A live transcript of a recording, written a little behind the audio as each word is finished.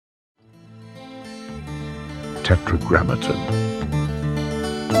tetragrammaton.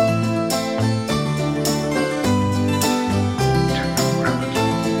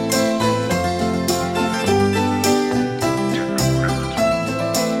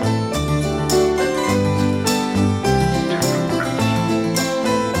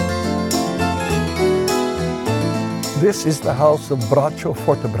 This is the house of Braccio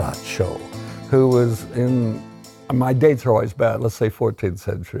Fortebraccio, who was in, my dates are always bad, let's say 14th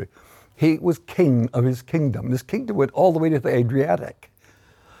century. He was king of his kingdom. This kingdom went all the way to the Adriatic.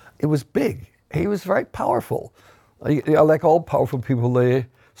 It was big. He was very powerful. Like all powerful people, they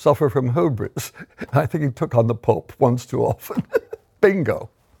suffer from hubris. I think he took on the Pope once too often. Bingo.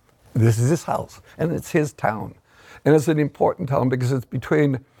 This is his house, and it's his town. And it's an important town because it's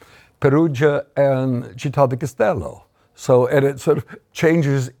between Perugia and Città di Castello. So, and it sort of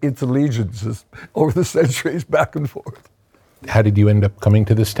changes its allegiances over the centuries back and forth. How did you end up coming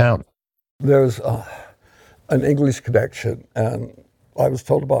to this town? There's an English connection, and I was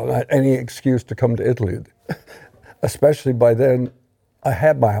told about any excuse to come to Italy. Especially by then, I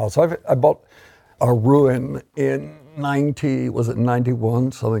had my house. I bought a ruin in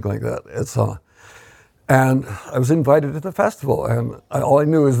 91, something like that. And I was invited to the festival, and all I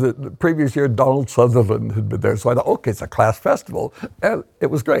knew is that the previous year Donald Sutherland had been there, so I thought, okay, it's a class festival, and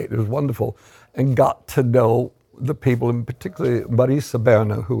it was great, it was wonderful, and got to know the people, and particularly Marisa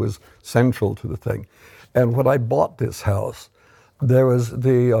Berna, who was central to the thing. And when I bought this house, there was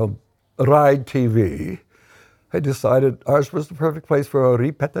the Rai TV. I decided ours was the perfect place for a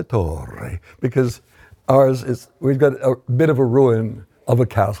ripetitore, because we've got a bit of a ruin of a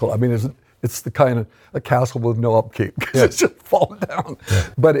castle. I mean, it's the kind of a castle with no upkeep because it's just fallen down. Yeah.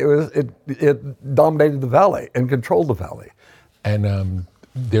 But it dominated the valley and controlled the valley. And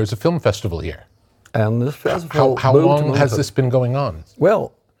there's a film festival here. And this festival. How long has this been going on?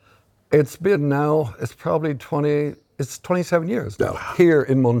 Well, it's been now. It's probably 27 years now here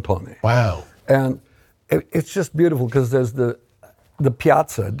in Montone. Wow. And it's just beautiful because there's the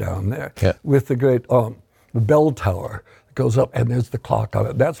piazza down there with the great the bell tower. Goes up, and there's the clock on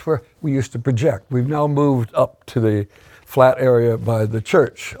it. That's where we used to project. We've now moved up to the flat area by the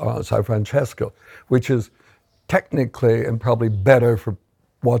church, San Francesco, which is technically and probably better for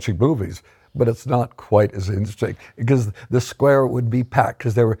watching movies, but it's not quite as interesting because the square would be packed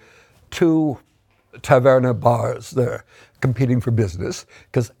because there were two taverna bars there competing for business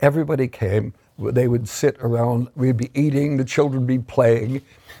because everybody came. They would sit around, we'd be eating, the children would be playing.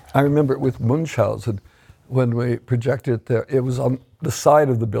 I remember it with Munchausen. When we projected it there, it was on the side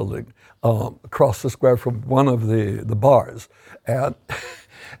of the building, across the square from one of the bars. And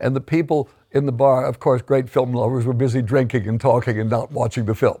the people in the bar, of course, great film lovers, were busy drinking and talking and not watching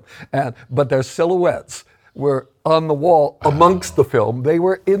the film. But their silhouettes were on the wall amongst the film. They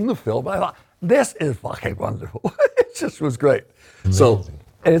were in the film. I thought, this is fucking wonderful. It just was great. Amazing. So,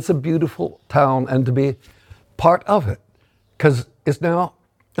 and it's a beautiful town, and to be part of it, because it's now,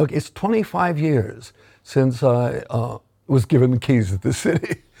 look, it's 25 years since I was given the keys of the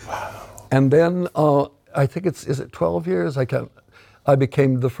city. Wow. And then I think is it 12 years? I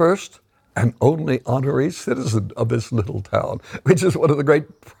became the first and only honorary citizen of this little town, which is one of the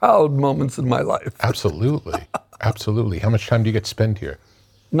great proud moments in my life. Absolutely. Absolutely. How much time do you get to spend here?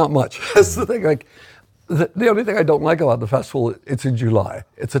 Not much. That's the thing. Like, the only thing I don't like about the festival, it's in July.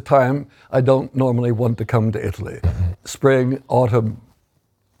 It's a time I don't normally want to come to Italy. Mm-hmm. Spring, autumn,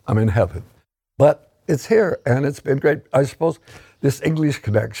 I'm in heaven. But it's here, and it's been great. I suppose this English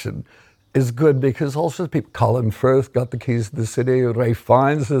connection is good because also people, Colin Firth got the keys to the city, Ray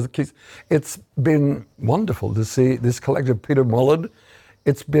Fiennes has the keys. It's been wonderful to see this collection, Peter Mullen.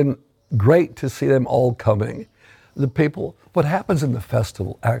 It's been great to see them all coming. The people, what happens in the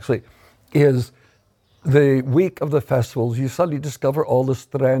festival actually is the week of the festivals, you suddenly discover all the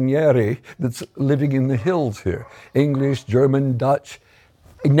stranieri that's living in the hills here. English, German, Dutch.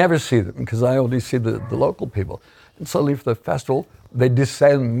 I never see them because I only see the local people. And suddenly for the festival, they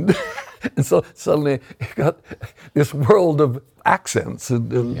descend. And so suddenly you've got this world of accents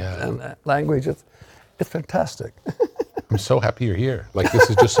and language. It's fantastic. I'm so happy you're here. Like, this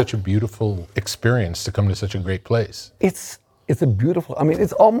is just such a beautiful experience to come to such a great place. It's a beautiful, I mean,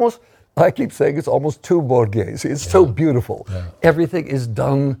 it's almost, I keep saying it's almost too Borghese. It's so beautiful. Yeah. Everything is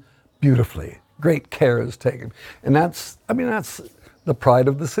done beautifully. Great care is taken. And that's the pride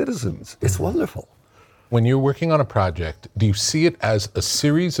of the citizens. It's wonderful. When you're working on a project, do you see it as a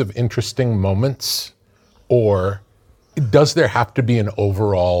series of interesting moments, or does there have to be an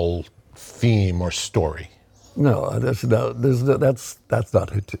overall theme or story? No, that's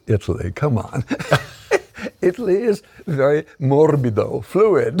not Italy. Come on. Italy is very morbido,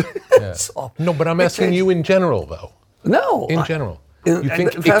 fluid. Yeah. No, but I'm asking you in general, though. No. In general. You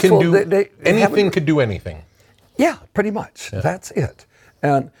think it can do anything could do anything? Yeah, pretty much. Yeah. That's it.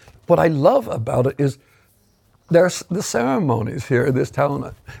 And what I love about it is there's the ceremonies here in this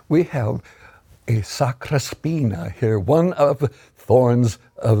town. We have a Sacra Spina here, one of the thorns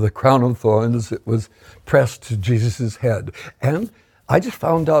of the crown of thorns that was pressed to Jesus' head. And I just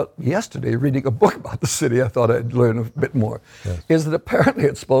found out yesterday, reading a book about the city, I thought I'd learn a bit more, is that apparently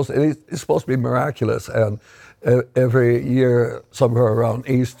it's supposed to be miraculous, and every year, somewhere around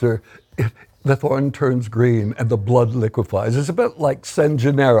Easter, the thorn turns green and the blood liquefies. It's a bit like San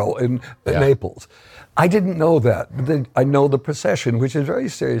Gennaro in Naples. I didn't know that, but then I know the procession, which is very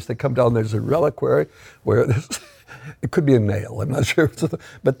serious. They come down, there's a reliquary where it could be a nail, I'm not sure,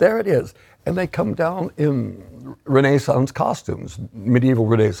 but there it is. And they come down in Renaissance costumes, medieval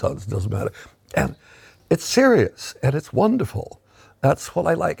Renaissance, doesn't matter. And it's serious and it's wonderful. That's what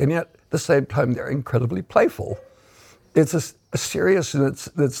I like. And yet, at the same time, they're incredibly playful. It's a seriousness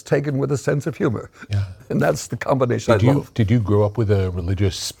that's taken with a sense of humor. Yeah. And that's the combination I love. Did you grow up with a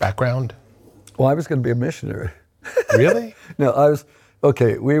religious background? Well, I was going to be a missionary. Really? No,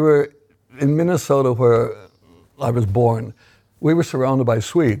 we were in Minnesota where I was born. We were surrounded by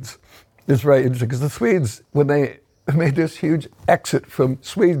Swedes. It's very interesting because the Swedes, when they made this huge exit from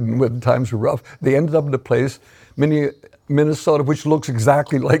Sweden when times were rough, they ended up in a place, Minnesota, which looks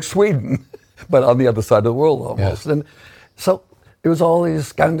exactly like Sweden, but on the other side of the world almost. Yes. And so it was all these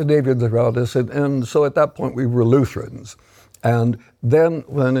Scandinavians around us, and so at that point we were Lutherans. And then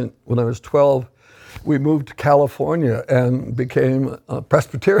when I was 12, we moved to California and became a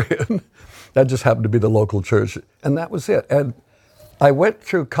Presbyterian. That just happened to be the local church, and that was it. And I went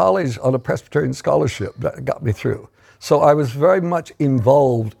through college on a Presbyterian scholarship that got me through. So I was very much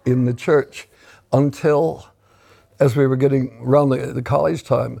involved in the church until, as we were getting around the college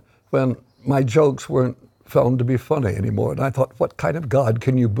time, when my jokes weren't found to be funny anymore. And I thought, what kind of God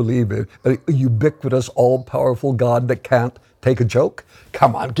can you believe in? A ubiquitous, all-powerful God that can't take a joke?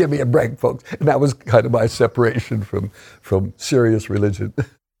 Come on, give me a break, folks. And that was kind of my separation from serious religion.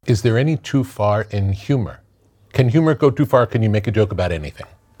 Is there any too far in humor? Can humor go too far? Can you make a joke about anything?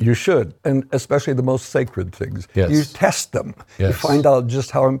 You should, and especially the most sacred things. Yes. You test them. Yes. You find out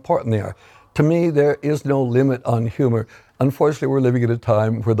just how important they are. To me, there is no limit on humor. Unfortunately, we're living at a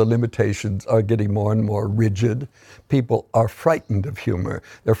time where the limitations are getting more and more rigid. People are frightened of humor.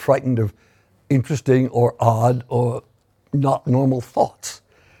 They're frightened of interesting or odd or not normal thoughts,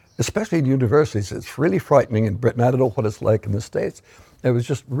 especially in universities. It's really frightening in Britain. I don't know what it's like in the States. It was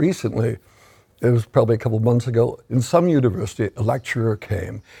just recently, it was probably a couple of months ago, in some university, a lecturer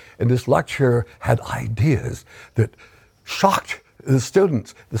came, and this lecturer had ideas that shocked the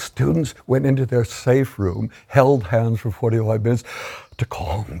students. The students went into their safe room, held hands for 45 minutes to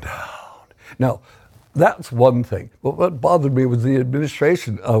calm down. Now, that's one thing. But what bothered me was the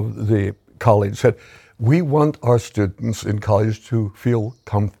administration of the college said, we want our students in college to feel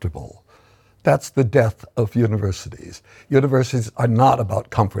comfortable. That's the death of universities. Universities are not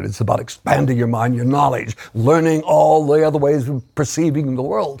about comfort. It's about expanding your mind, your knowledge, learning all the other ways of perceiving the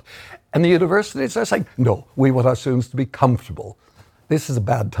world. And the universities are saying, no, we want our students to be comfortable. This is a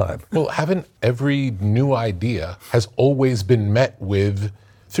bad time. Well, haven't every new idea has always been met with,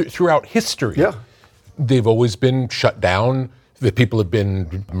 throughout history? Yeah. They've always been shut down. The people have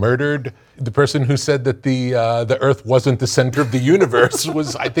been murdered. The person who said that the Earth wasn't the center of the universe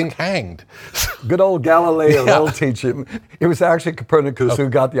was, I think, hanged. Good old Galileo, they'll teach him. It was actually Copernicus who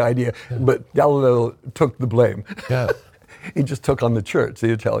got the idea, but Galileo took the blame. Yeah. He just took on the church,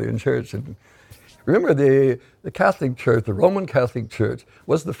 the Italian church. And remember, the Catholic Church, the Roman Catholic Church,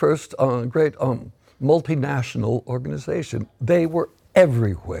 was the first great multinational organization. They were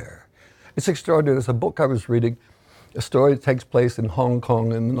everywhere. It's extraordinary. There's a book I was reading, a story that takes place in Hong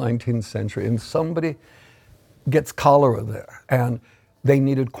Kong in the 19th century, and somebody gets cholera there, and they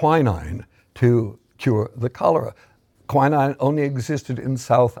needed quinine to cure the cholera. Quinine only existed in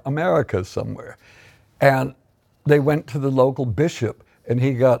South America somewhere. And they went to the local bishop, and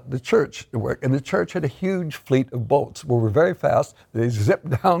he got the church to work. And the church had a huge fleet of boats, were very fast. They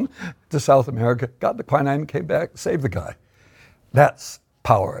zipped down to South America, got the quinine, came back, saved the guy. That's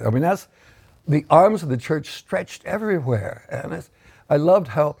power. I mean, that's the arms of the church stretched everywhere. And I loved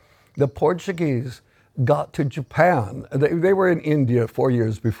how the Portuguese got to Japan. They were in India 4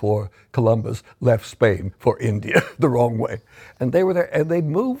 years before Columbus left Spain for India the wrong way. And they were there, and they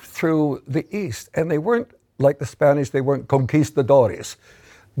moved through the East. And they weren't like the Spanish, they weren't conquistadores.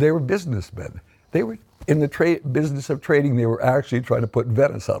 They were businessmen. They were in the business of trading, they were actually trying to put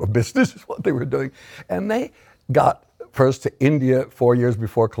Venice out of business, is what they were doing. And they got first to India 4 years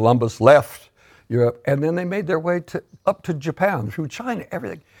before Columbus left Europe, and then they made their way up to Japan, through China,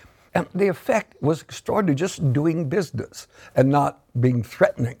 everything. And the effect was extraordinary, just doing business and not being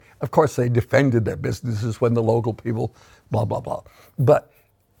threatening. Of course, they defended their businesses when the local people, blah, blah, blah. But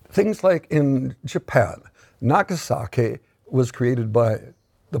things like in Japan, Nagasaki was created by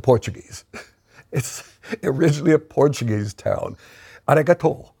the Portuguese. It's originally a Portuguese town.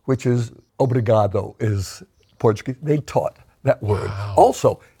 Arigato, which is obrigado, is Portuguese. They taught that word. Wow.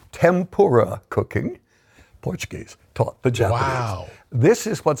 Also, tempura cooking, Portuguese taught the Japanese. Wow. This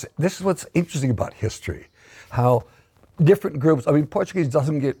is what's interesting about history, how different groups. I mean, Portuguese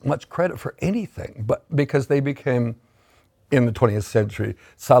doesn't get much credit for anything, but because they became, in the 20th century,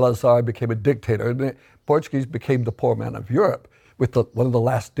 Salazar became a dictator, and the Portuguese became the poor man of Europe, with one of the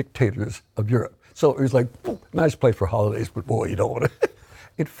last dictators of Europe. So it was like, oh, nice place for holidays, but boy, you don't want to.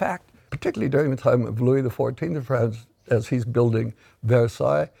 In fact, particularly during the time of Louis XIV of France, as he's building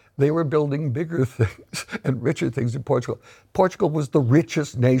Versailles, they were building bigger things and richer things in Portugal. Portugal was the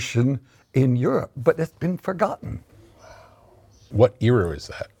richest nation in Europe, but it's been forgotten. What era is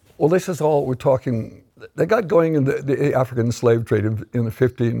that? Well, this is all we're talking. They got going in the African slave trade in the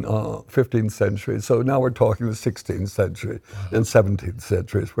 15th century. So now we're talking the 16th century and 17th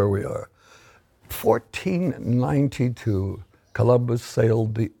century is where we are. 1492, Columbus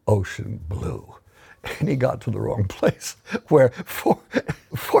sailed the ocean blue. And he got to the wrong place, where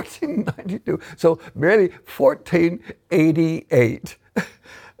 1492, so really 1488,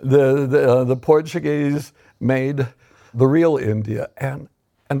 the Portuguese made the real India, and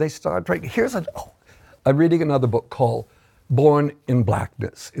they started trading. I'm reading another book called Born in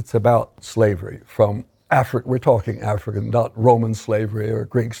Blackness. It's about slavery from Africa. We're talking African, not Roman slavery or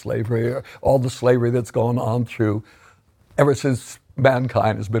Greek slavery or all the slavery that's gone on through ever since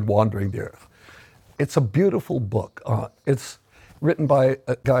mankind has been wandering the earth. It's a beautiful book. It's written by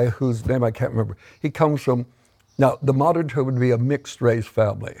a guy whose name I can't remember. He comes from, now the modern term would be a mixed race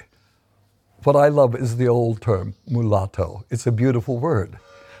family. What I love is the old term, mulatto. It's a beautiful word.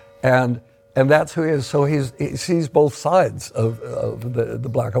 And that's who he is. So he sees both sides of the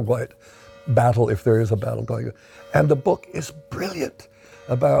black and white battle, if there is a battle going on. And the book is brilliant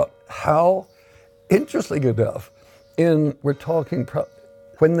about how, interesting enough, we're talking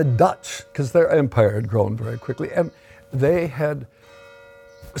when the Dutch, because their empire had grown very quickly, and they had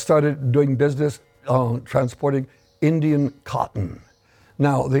started doing business transporting Indian cotton.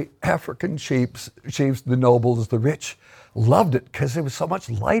 Now, the African chiefs, the nobles, the rich, loved it because it was so much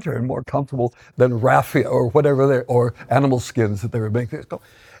lighter and more comfortable than raffia or whatever, or animal skins that they were making.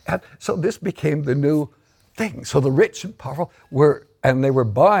 And so this became the new thing. So the rich and powerful were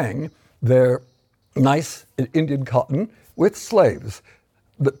buying their nice Indian cotton with slaves,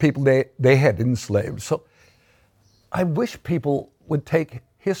 the people they had enslaved. So I wish people would take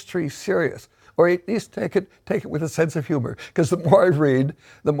history serious, or at least take it with a sense of humor, because the more I read,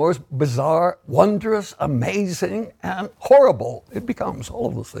 the more bizarre, wondrous, amazing, and horrible it becomes, all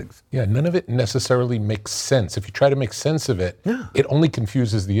of those things. Yeah, none of it necessarily makes sense. If you try to make sense of it, it only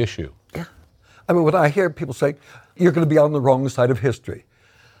confuses the issue. Yeah. I mean, when I hear people say, you're going to be on the wrong side of history,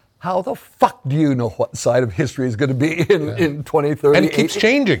 how the fuck do you know what side of history is going to be in 2030? And it keeps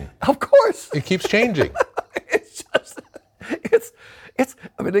changing. Of course. It keeps changing.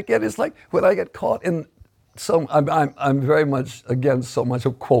 I mean, again, it's like when I get caught in I'm very much against so much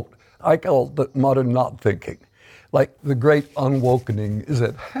of, quote, I call it the modern not thinking. Like the great unwokening is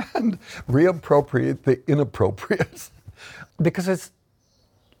at hand, reappropriate the inappropriate. Because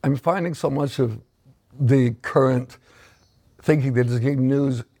I'm finding so much of the current thinking that is getting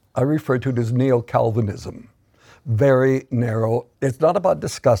news, I refer to it as neo-Calvinism. Very narrow. It's not about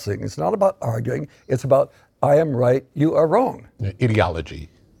discussing. It's not about arguing. It's about, I am right, you are wrong. Ideology.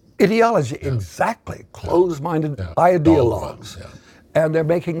 Ideology, exactly. Closed-minded ideologues. And they're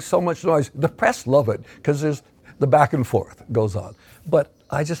making so much noise. The press love it because there's the back and forth goes on. But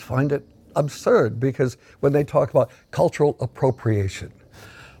I just find it absurd because when they talk about cultural appropriation,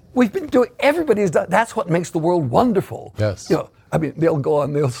 we've been doing, everybody's done, that's what makes the world wonderful. Yes. You know, I mean, they'll go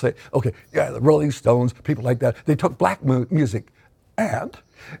on, they'll say, okay, yeah, the Rolling Stones, people like that, they took black music. And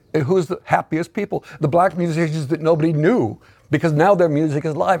who's the happiest people? The black musicians that nobody knew, because now their music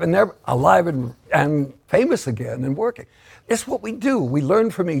is live, and they're alive and famous again and working. It's what we do. We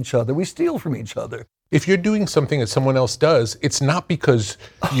learn from each other. We steal from each other. If you're doing something that someone else does, it's not because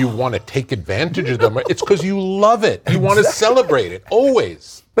you want to take advantage of them. It's because you love it. You want to celebrate it,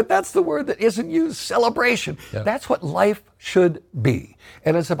 always. But that's the word that isn't used, celebration. Yeah. That's what life should be.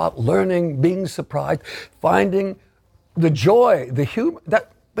 And it's about learning, being surprised, finding the joy, the humor.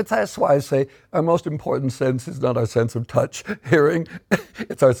 But that's why I say our most important sense is not our sense of touch, hearing,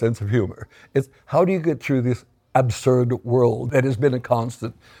 it's our sense of humor. It's how do you get through this absurd world that has been a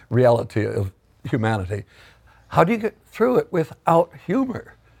constant reality of humanity? How do you get through it without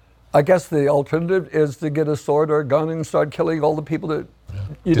humor? I guess the alternative is to get a sword or a gun and start killing all the people that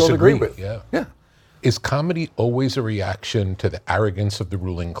you don't agree with. Yeah. Is comedy always a reaction to the arrogance of the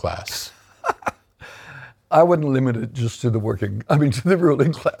ruling class? I wouldn't limit it just to the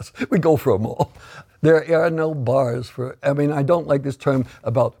ruling class. We go for them all. There are no bars for, I don't like this term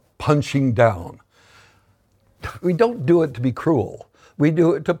about punching down. We don't do it to be cruel. We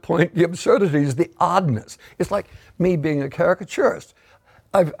do it to point the absurdities, the oddness. It's like me being a caricaturist.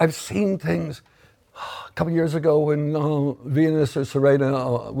 I've seen things a couple years ago when Venus or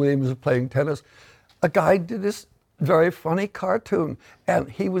Serena Williams was playing tennis. A guy did this very funny cartoon, and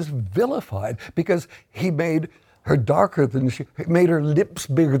he was vilified because he made her darker than he made her lips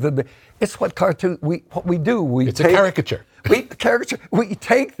bigger than it's what we do. It's a caricature. We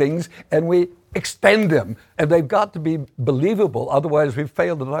take things and we extend them, and they've got to be believable. Otherwise, we've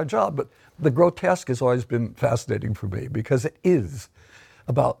failed at our job. But the grotesque has always been fascinating for me because it is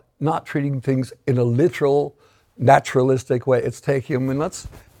about not treating things in a literal, naturalistic way. It's taking them, and that's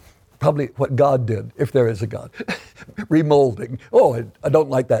probably what God did, if there is a God. Remolding. Oh, I don't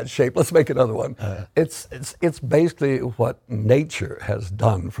like that shape. Let's make another one. It's basically what nature has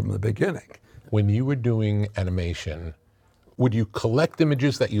done from the beginning. When you were doing animation, would you collect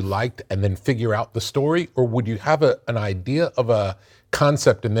images that you liked and then figure out the story, or would you have an idea of a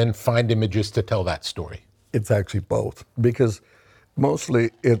concept and then find images to tell that story? It's actually both, because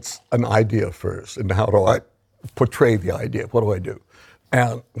mostly it's an idea first, and how do I portray the idea? What do I do?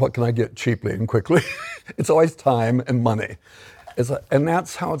 And what can I get cheaply and quickly? It's always time and money. And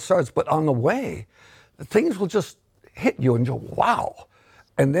that's how it starts. But on the way, things will just hit you and you go, wow.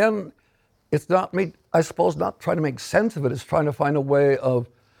 And then it's not me, I suppose, not trying to make sense of it. It's trying to find a way of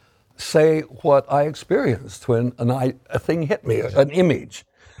say what I experienced when a thing hit me, an image.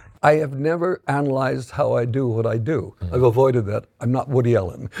 I have never analyzed how I do what I do. Mm-hmm. I've avoided that. I'm not Woody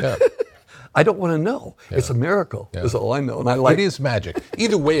Allen. Yeah. I don't want to know. Yeah. It's a miracle, is all I know. And it is magic.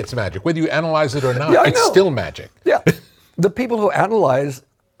 Either way, it's magic. Whether you analyze it or not, it's still magic. Yeah. The people who analyze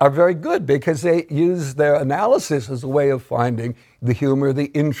are very good because they use their analysis as a way of finding the humor, the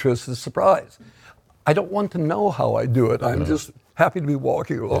interest, the surprise. I don't want to know how I do it. I'm just happy to be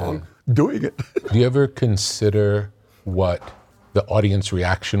walking along doing it. Do you ever consider what the audience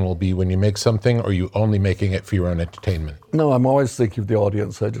reaction will be when you make something, or are you only making it for your own entertainment? No, I'm always thinking of the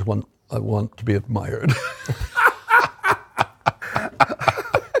audience. I want to be admired.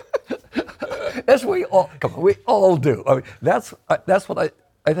 As we all do. That's what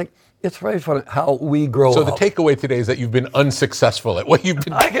I think. It's very funny how we grow up. So the takeaway today is that you've been unsuccessful at what you've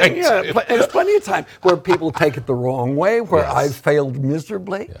been doing. There's plenty of time where people take it the wrong way, where I've failed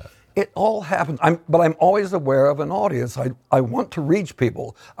miserably. Yeah. It all happens. But I'm always aware of an audience. I want to reach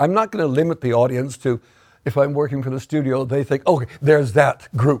people. I'm not going to limit the audience to, if I'm working for the studio, they think, okay, there's that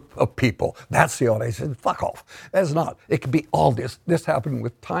group of people. That's the audience. I said, fuck off. That's not. It could be all this. This happened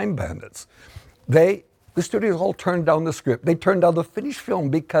with Time Bandits. The studios all turned down the script. They turned down the finished film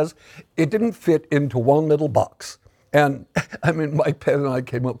because it didn't fit into one little box. And Mike Penn and I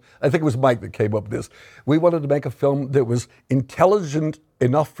came up, I think it was Mike that came up with this. We wanted to make a film that was intelligent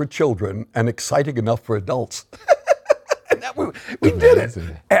enough for children and exciting enough for adults. And we did it.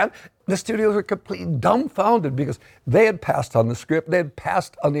 And the studios were completely dumbfounded because they had passed on the script, they had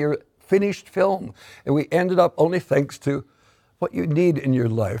passed on the finished film. And we ended up, only thanks to what you need in your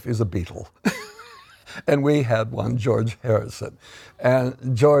life is a Beatle. And we had one, George Harrison.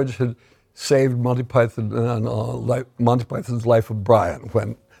 And George had saved Monty Python and Monty Python's Life of Brian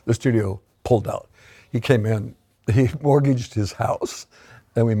when the studio pulled out. He came in, he mortgaged his house,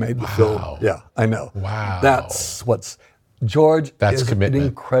 and we made the film. Yeah, I know. Wow. That's what's... George is commitment. An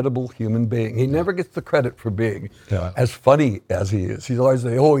incredible human being. He never gets the credit for being as funny as he is. He's always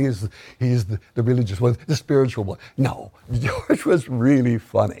saying, oh, he's the religious one, the spiritual one. No, George was really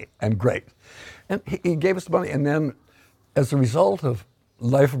funny and great. And he gave us the money. And then as a result of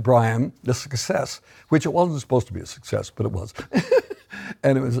Life of Brian, the success, which it wasn't supposed to be a success, but it was.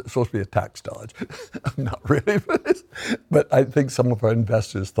 And it was supposed to be a tax dodge. Not really, but I think some of our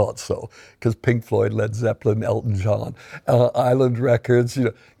investors thought so, because Pink Floyd, Led Zeppelin, Elton John, Island Records,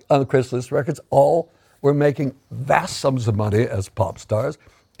 on Chrysalis Records, all were making vast sums of money as pop stars.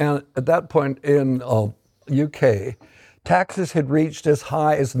 And at that point in UK, taxes had reached as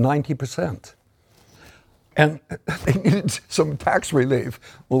high as 90%. And they needed some tax relief.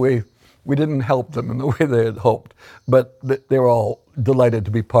 Well, we didn't help them in the way they had hoped, but they were all delighted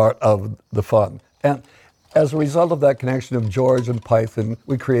to be part of the fun. And as a result of that connection of George and Python,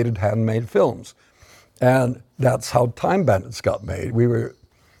 we created handmade films. And that's how Time Bandits got made.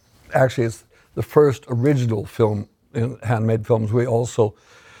 It's the first original film in handmade films. We also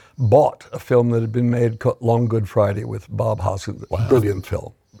bought a film that had been made called Long Good Friday with Bob Hoskins, Wow. Brilliant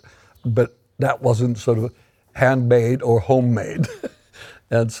film. But that wasn't sort of handmade or homemade.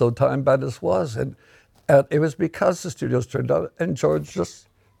 And so Time Bandits was. And it was because the studios turned out, and George just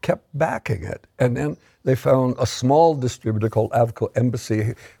kept backing it. And then they found a small distributor called Avco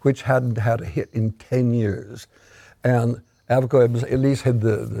Embassy, which hadn't had a hit in 10 years. And Avco Embassy at least had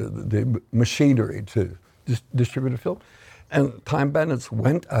the machinery to distribute a film. And Time Bandits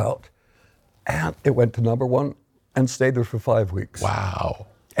went out, and it went to #1 and stayed there for 5 weeks. Wow.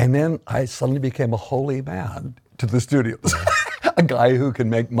 And then I suddenly became a holy man to the studios. A guy who can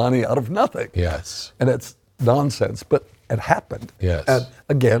make money out of nothing. Yes. And it's nonsense, but it happened. Yes. And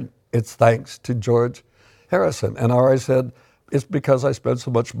again, it's thanks to George Harrison. And I said, it's because I spent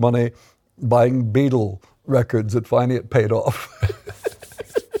so much money buying Beatle records that finally it paid off.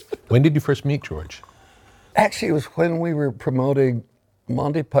 When did you first meet George? Actually, it was when we were promoting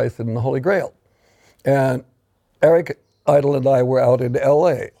Monty Python and the Holy Grail. And Eric Idle and I were out in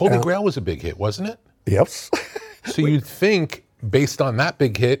L.A. Holy Grail was a big hit, wasn't it? Yes. So you'd think, based on that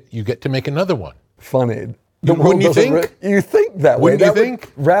big hit, you get to make another one. Funny. Wouldn't you think? You think that way. Wouldn't you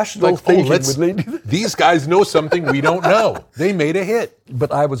think? Rational thinking would lead you. These guys know something we don't know. They made a hit.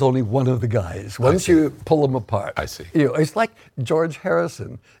 But I was only one of the guys. Once you pull them apart. I see. It's like George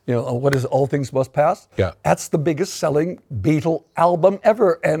Harrison. What is All Things Must Pass? Yeah. That's the biggest selling Beatle album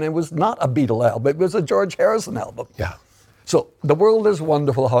ever. And it was not a Beatle album. It was a George Harrison album. Yeah. So the world is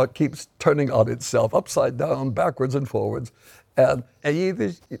wonderful how it keeps turning on itself, upside down, backwards and forwards. And you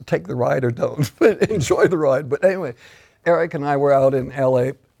either take the ride or don't, but enjoy the ride. But anyway, Eric and I were out in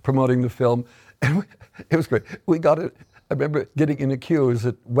LA promoting the film, and it was great. We got it. I remember getting in a queue. It was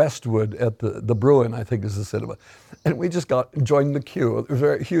at Westwood at the Bruin, I think is the cinema. And we just joined the queue. There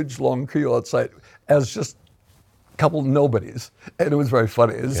was a huge, long queue outside as just a couple nobodies. And it was very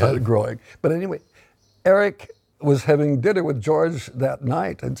funny. It started growing. But anyway, Eric was having dinner with George that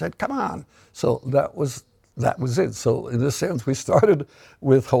night and said, come on. So that was it. So in this sense, we started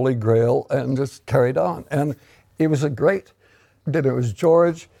with Holy Grail and just carried on. And it was a great dinner. It was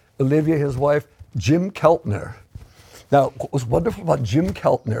George, Olivia, his wife, Jim Keltner. Now, what was wonderful about Jim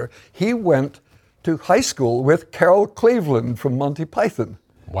Keltner, he went to high school with Carol Cleveland from Monty Python.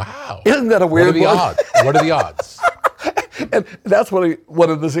 Wow. Isn't that a weird one? What are the odds? And that's one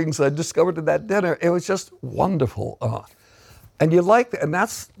of the things I discovered at that dinner. It was just wonderful. And you like that, and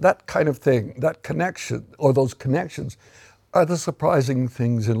that's that kind of thing, that connection, or those connections, are the surprising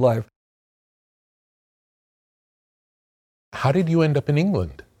things in life. How did you end up in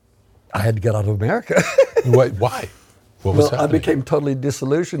England? I had to get out of America. Why? What was happening? I became totally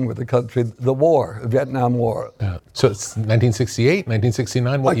disillusioned with the country, the war, the Vietnam War. Yeah. So it's 1968,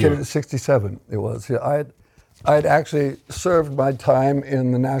 1969, what year? I came in 67, it was. Yeah, I had actually served my time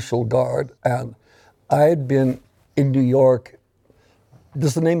in the National Guard, and I had been in New York.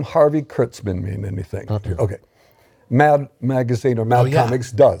 Does the name Harvey Kurtzman mean anything? Okay. Mad Magazine or Mad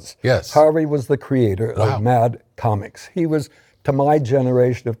Comics does. Yes. Harvey was the creator of Mad Comics. He was, to my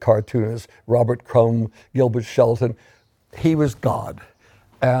generation of cartoonists, Robert Crumb, Gilbert Shelton, he was God.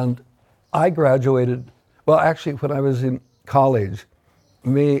 And I graduated, well, actually, when I was in college,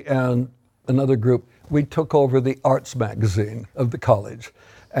 me and another group, we took over the arts magazine of the college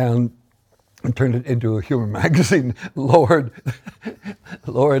and turned it into a humor magazine, lowered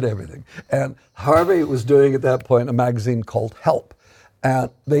everything. And Harvey was doing at that point a magazine called Help. And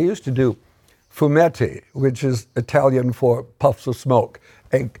they used to do fumetti, which is Italian for puffs of smoke.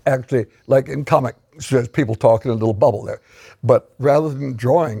 And actually, like in comic, there's people talking in a little bubble there. But rather than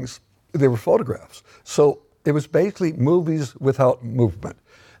drawings, they were photographs. So it was basically movies without movement.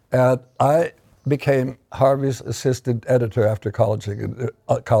 And I became Harvey's assistant editor after college.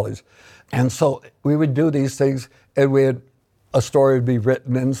 And so we would do these things, and a story would be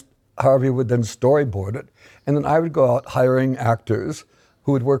written, and Harvey would then storyboard it. And then I would go out hiring actors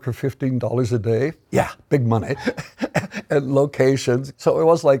who would work for $15 a day. Yeah, big money. And locations. So it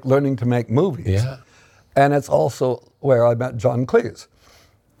was like learning to make movies. Yeah. And it's also where I met John Cleese,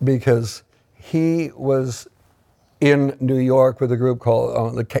 because he was in New York with a group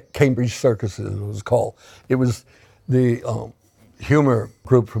called the Cambridge Circuses, it was called. It was the humor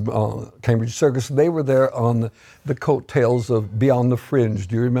group from Cambridge Circus. They were there on the coattails of Beyond the Fringe.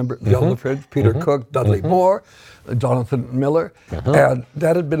 Do you remember Beyond the Fringe? Peter Cook, Dudley Moore, Jonathan Miller. And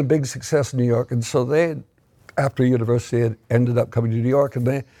that had been a big success in New York. And so they, after university, had ended up coming to New York.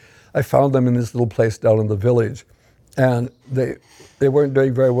 And I found them in this little place down in the Village. And they weren't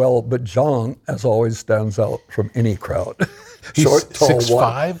doing very well, but John, as always, stands out from any crowd. He's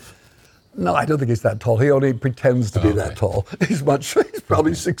 6'5"? No, I don't think he's that tall. He only pretends to be that tall. He's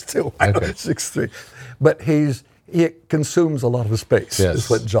probably 6'2", 6'3". But he consumes a lot of space, is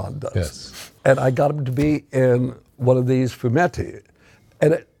what John does. Yes. And I got him to be in one of these fumetti.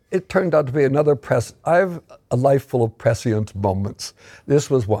 And it turned out to be another I have a life full of prescient moments. This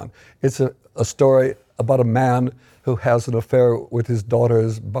was one. It's a story about a man who has an affair with his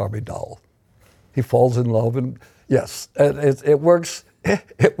daughter's Barbie doll. He falls in love, and yes, and it works.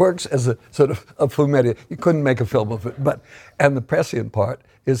 It works as a sort of a fumetti. You couldn't make a film of it. And the prescient part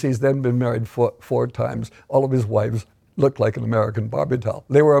is he's then been married four times. All of his wives looked like an American Barbie doll.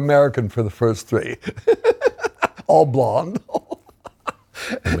 They were American for the first three. All blonde.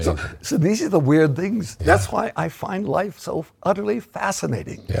 So these are the weird things. Yeah. That's why I find life so utterly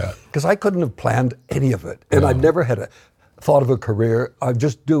fascinating. Yeah. Because I couldn't have planned any of it. And I've never had thought of a career. I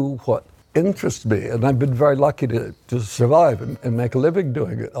just do what interests me, and I've been very lucky to survive and make a living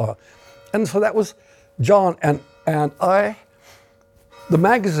doing it. And so that was John, and the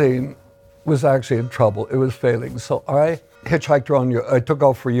magazine was actually in trouble. It was failing. So I hitchhiked around Europe. I took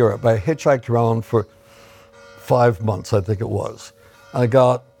off for Europe. I hitchhiked around for 5 months, I think it was. I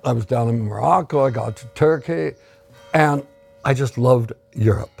was down in Morocco, I got to Turkey, and I just loved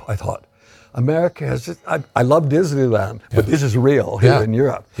Europe. I thought, America has I love Disneyland, but this is real here in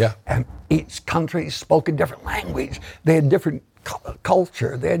Europe. Yeah. And each country spoke a different language. They had different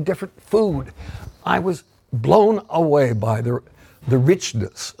culture. They had different food. I was blown away by the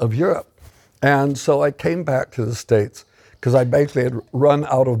richness of Europe. And so I came back to the States because I basically had run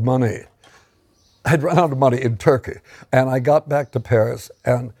out of money. I had run out of money in Turkey. And I got back to Paris.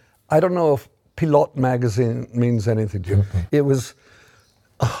 And I don't know if Pilote magazine means anything to you. It was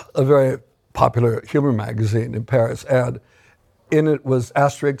a very popular humor magazine in Paris, and in it was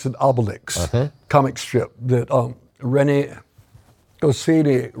Asterix and Obelix, comic strip that René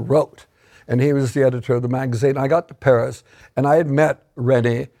Goscinny wrote, and he was the editor of the magazine. I got to Paris, and I had met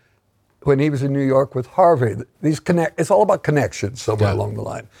René when he was in New York with Harvey. It's all about connections somewhere along the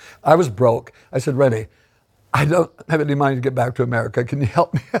line. I was broke. I said, René, I don't have any money to get back to America. Can you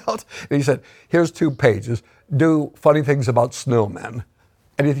help me out? And he said, here's 2 pages. Do funny things about snowmen.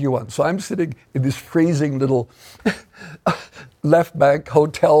 Anything you want. So I'm sitting in this freezing little left bank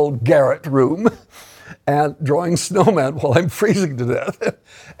hotel garret room and drawing snowmen while I'm freezing to death.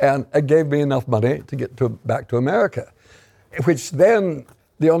 And it gave me enough money to get back to America, which then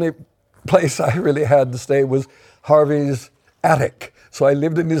the only place I really had to stay was Harvey's attic. So I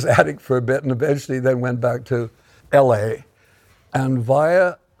lived in his attic for a bit and eventually then went back to LA. And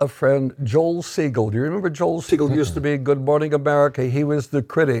via a friend, Joel Siegel. Do you remember Joel Siegel used to be Good Morning America? He was the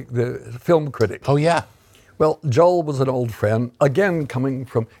critic, the film critic. Oh, yeah. Well, Joel was an old friend, again, coming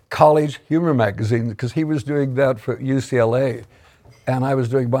from College Humor Magazine, because he was doing that for UCLA, and I was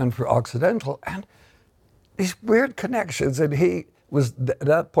doing mine for Occidental, and these weird connections, and he was, at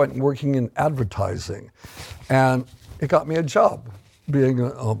that point, working in advertising, and it got me a job, being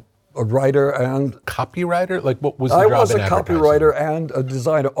a writer and copywriter. Like, what was the I job was in a advertising? copywriter and a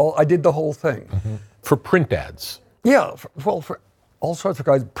designer. I did the whole thing. For print ads. Yeah, for all sorts of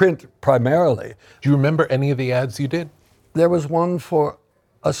guys. Print primarily. Do you remember any of the ads you did? There was one for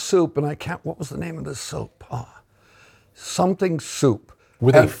a soup, and what was the name of the soup? Something soup.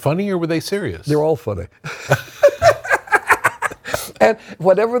 Were they funny or were they serious? They were all funny. And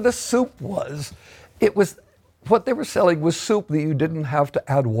whatever the soup was, what they were selling was soup that you didn't have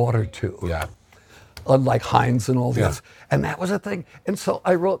to add water to. Yeah. Unlike Heinz and all this. And that was a thing. And so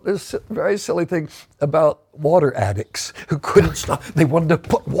I wrote this very silly thing about water addicts who couldn't stop. They wanted to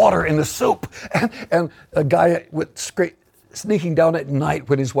put water in the soup. And a guy would sneaking down at night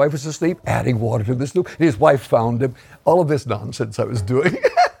when his wife was asleep, adding water to the soup. And his wife found him. All of this nonsense I was doing.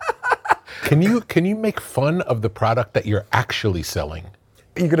 Can you make fun of the product that you're actually selling?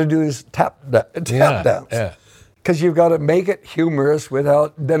 You're going to do this tap dance. Yeah. Because you've got to make it humorous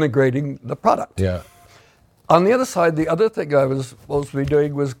without denigrating the product. Yeah. On the other side, the other thing I was supposed to be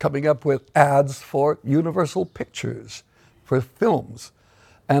doing was coming up with ads for Universal Pictures, for films.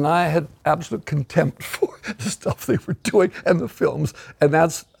 And I had absolute contempt for the stuff they were doing and the films. And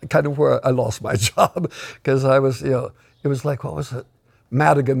that's kind of where I lost my job, because I was, it was like, what was it?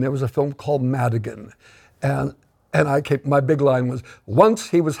 Madigan. There was a film called Madigan. And my big line was, once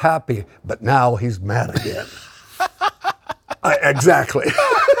he was happy, but now he's mad again. Exactly.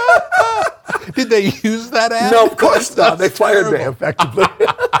 Did they use that ad? No, of course not. They fired me effectively.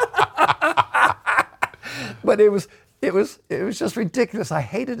 But it was just ridiculous. I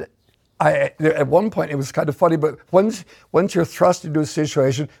hated it. At one point it was kind of funny, but once you're thrust into a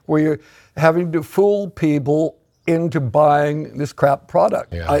situation where you're having to fool people into buying this crap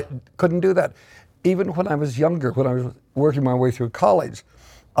product, I couldn't do that. Even when I was younger, when I was working my way through college,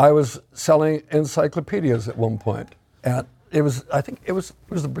 I was selling encyclopedias at one point, and I think it was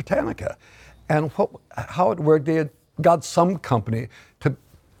the Britannica, and how it worked. They had got some company to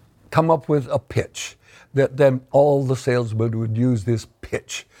come up with a pitch that then all the salesmen would use this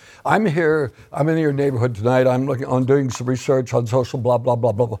pitch. I'm in your neighborhood tonight. I'm doing some research on social blah blah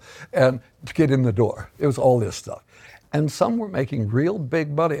blah blah blah, and to get in the door, it was all this stuff, and some were making real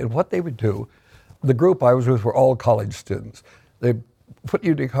big money. And what they would do, the group I was with were all college students. They put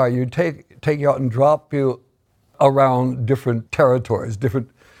you in a car, you'd take you out and drop you around different territories,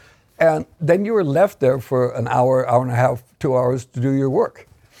 and then you were left there for an hour, hour and a half, 2 hours to do your work.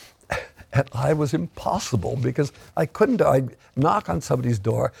 And I was impossible because I couldn't. I'd knock on somebody's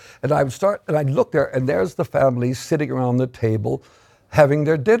door, and I'd look there, and there's the family sitting around the table having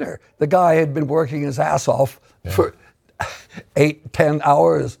their dinner. The guy had been working his ass off for 8, 10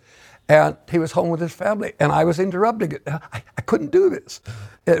 hours, and he was home with his family, and I was interrupting it. I couldn't do this.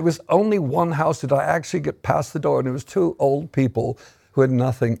 It was only one house did I actually get past the door, and it was 2 old people who had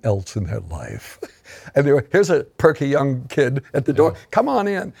nothing else in their life. And here's a perky young kid at the door, come on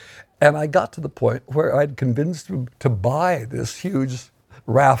in. And I got to the point where I'd convinced him to buy this huge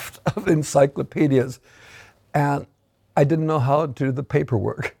raft of encyclopedias, and I didn't know how to do the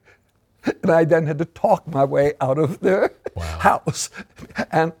paperwork. And I then had to talk my way out of their house,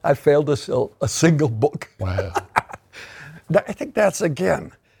 and I failed to sell a single book. Wow. I think that's,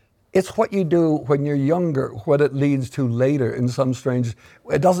 again, it's what you do when you're younger, what it leads to later in some strange.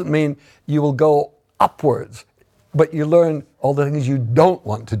 It doesn't mean you will go upwards, but you learn all the things you don't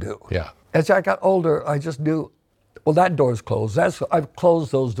want to do. Yeah. As I got older, I just knew, well, that door's closed. I've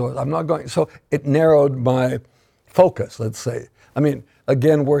closed those doors. I'm not going. So it narrowed my focus, let's say. I mean,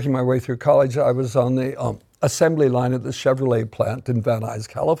 again, working my way through college, I was on the assembly line at the Chevrolet plant in Van Nuys,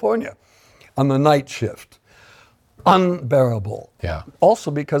 California, on the night shift. Unbearable. Yeah.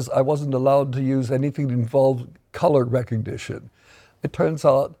 Also because I wasn't allowed to use anything that involved color recognition. It turns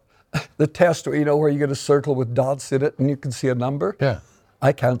out the test, where you get a circle with dots in it and you can see a number. Yeah.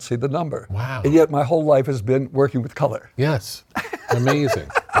 I can't see the number. Wow. And yet my whole life has been working with color. Yes. Amazing.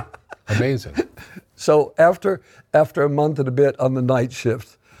 Amazing. So after a month and a bit on the night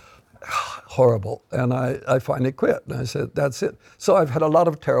shift, horrible. And I finally quit. And I said, that's it. So I've had a lot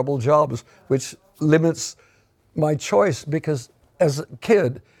of terrible jobs, which limits my choice, because as a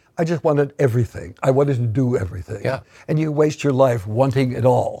kid, I just wanted everything. I wanted to do everything. Yeah. And you waste your life wanting it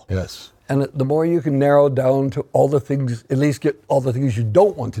all. Yes. And the more you can narrow down to all the things, at least get all the things you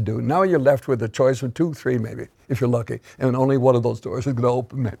don't want to do, now you're left with a choice of 2, 3 maybe, if you're lucky. And only one of those doors is going to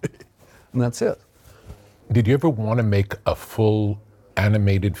open maybe. And that's it. Did you ever want to make a full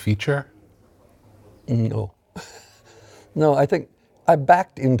animated feature? No. No, I think I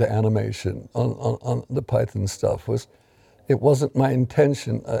backed into animation on the Python stuff. It wasn't my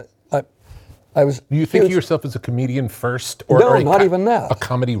intention. I was. Do you think of yourself as a comedian first, or no, not even that. A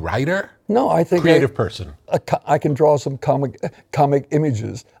comedy writer? No, I think creative person. I can draw some comic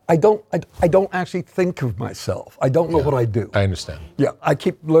images. I don't actually think of myself. I don't know what I do. I understand. Yeah, I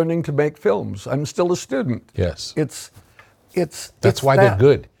keep learning to make films. I'm still a student. Yes. That's why they're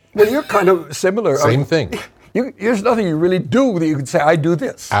good. Well, you're kind of similar. Same thing. There's nothing you really do that you can say, I do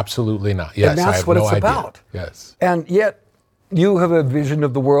this. Absolutely not. Yes, and that's I have what no it's idea. about. Yes. And yet, you have a vision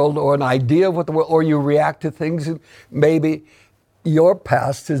of the world or an idea of what the world, or you react to things, and maybe your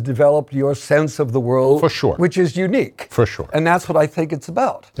past has developed your sense of the world. For sure. Which is unique. For sure. And that's what I think it's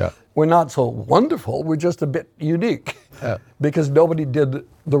about. Yeah. We're not so wonderful, we're just a bit unique. Yeah. Because nobody did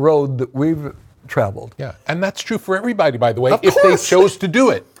the road that we've traveled. Yeah, and that's true for everybody, by the way, Of if course. they chose to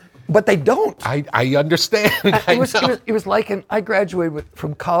do it. But they don't. I understand. It was like I graduated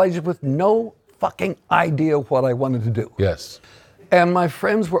from college with no fucking idea what I wanted to do. Yes. And my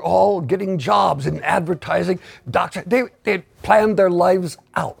friends were all getting jobs in advertising, doctor. They planned their lives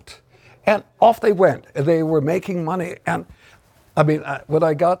out. And off they went. They were making money. And I mean, when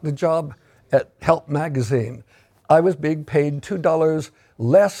I got the job at Help magazine, I was being paid $2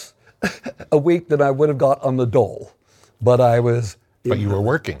 less a week than I would have got on the dole. But I was... But you were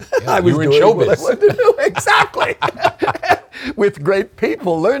working. Yeah, I was you were in doing what I showbiz. wanted to do. Exactly. With great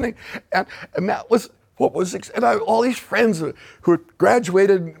people learning. And that was what was... And all these friends who had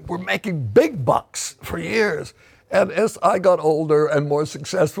graduated were making big bucks for years. And as I got older and more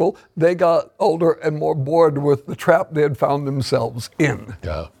successful, they got older and more bored with the trap they had found themselves in.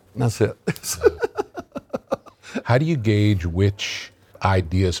 Yeah. That's it. How do you gauge which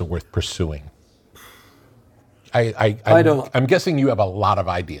ideas are worth pursuing? I don't. I'm guessing you have a lot of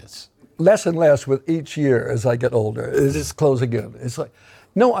ideas. Less and less with each year as I get older. It's just closing in. It's like,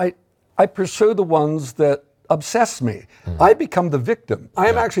 no, I pursue the ones that obsess me. I become the victim. I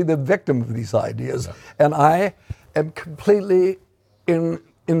am actually the victim of these ideas. And I am completely in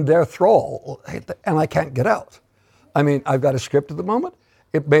their thrall, and I can't get out. I mean, I've got a script at the moment.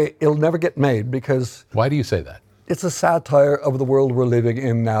 It'll never get made because... Why do you say that? It's a satire of the world we're living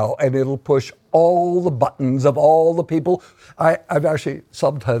in now, and it'll push all the buttons of all the people. I've actually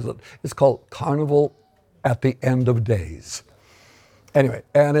subtitled it. It's called Carnival at the End of Days. Anyway,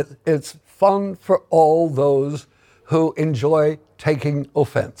 and it's fun for all those who enjoy taking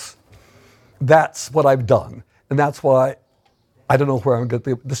offense. That's what I've done, and that's why I don't know where I'm going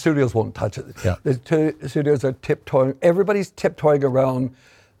to... The studios won't touch it. Yeah. The studios are tiptoeing. Everybody's tiptoeing around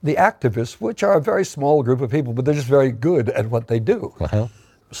the activists, which are a very small group of people, but they're just very good at what they do. Uh-huh.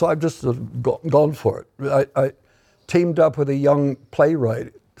 So I've just gone for it. I teamed up with a young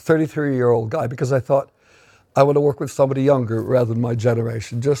playwright, 33-year-old guy, because I thought I want to work with somebody younger rather than my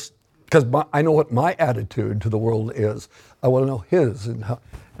generation, just because I know what my attitude to the world is. I want to know his, and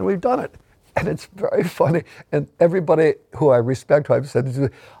we've done it. And it's very funny. And everybody who I respect, who I've said to,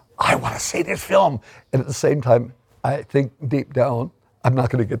 I want to see this film. And at the same time, I think deep down, I'm not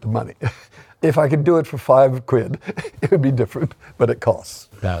going to get the money. If I could do it for $5, it would be different, but it costs.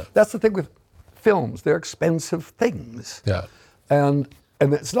 Yeah. That's the thing with films. They're expensive things. Yeah. And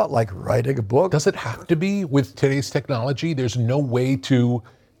it's not like writing a book. Does it have to be with today's technology? There's no way to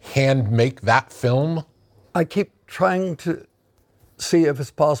hand make that film? I keep trying to see if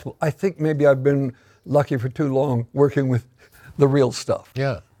it's possible. I think maybe I've been lucky for too long working with the real stuff.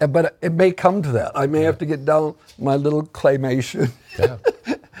 Yeah. But it may come to that. I may have to get down my little claymation. Yeah.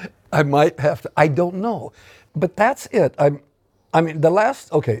 I might have to. I don't know. But that's it. I mean,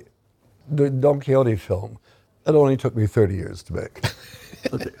 the Don Quixote film, it only took me 30 years to make.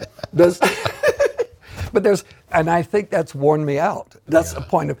 And I think that's worn me out. That's the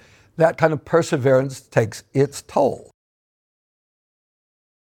point of that kind of perseverance takes its toll.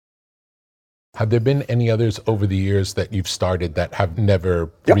 Have there been any others over the years that you've started that have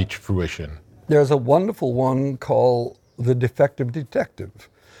never reached fruition? There's a wonderful one called The Defective Detective.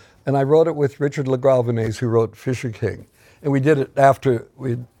 And I wrote it with Richard LaGravenese, who wrote Fisher King. And we did it after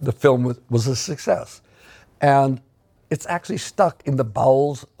the film was a success. And it's actually stuck in the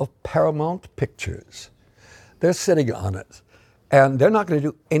bowels of Paramount Pictures. They're sitting on it. And they're not going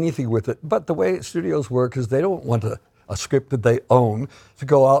to do anything with it. But the way studios work is they don't want a script that they own to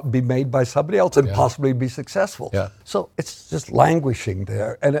go out and be made by somebody else and possibly be successful. Yeah. So it's just languishing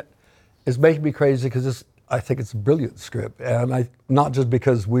there. And it is making me crazy because I think it's a brilliant script. And not just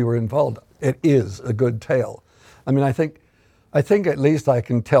because we were involved. It is a good tale. I mean, I think at least I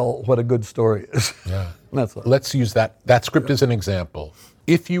can tell what a good story is. Yeah. That's all. Let's use that script as an example.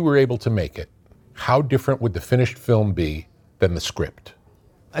 If you were able to make it, how different would the finished film be than the script?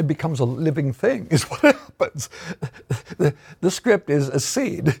 It becomes a living thing, is what happens. The script is a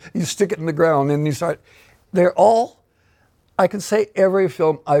seed. You stick it in the ground and you start. I can say every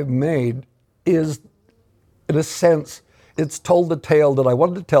film I've made is, in a sense, it's told the tale that I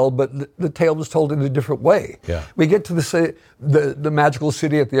wanted to tell, but the tale was told in a different way. Yeah. We get to the magical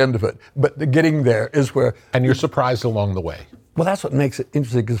city at the end of it, but the getting there is where... And you're surprised along the way. Well, that's what makes it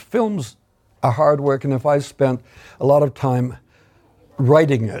interesting, because films are hard work, and if I spent a lot of time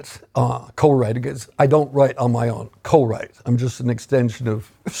writing it, co-writing it, I don't write on my own, co-write. I'm just an extension of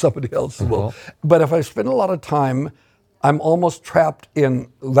somebody else's world. But if I spend a lot of time, I'm almost trapped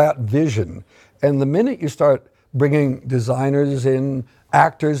in that vision. And the minute you start bringing designers in,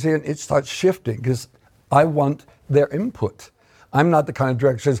 actors in, it starts shifting, because I want their input. I'm not the kind of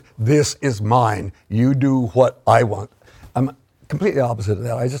director who says, this is mine, you do what I want. I'm completely opposite of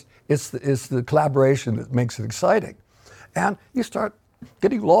that. It's the collaboration that makes it exciting. And you start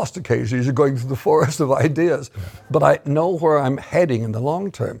getting lost occasionally as you're going through the forest of ideas. But I know where I'm heading in the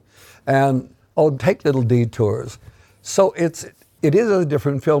long term. And I'll take little detours. So it is a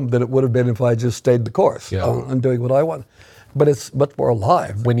different film than it would have been if I just stayed the course on doing what I want. But it's much more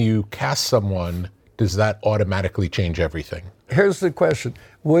alive. When you cast someone does that automatically change everything? Here's the question.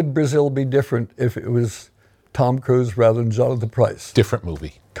 Would Brazil be different if it was Tom Cruise rather than Jonathan Pryce? Different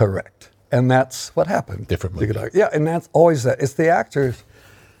movie. Correct. And that's what happened. Different movie. Yeah, and that's always that. It's the actors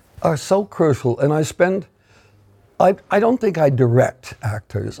are so crucial. And I don't think I direct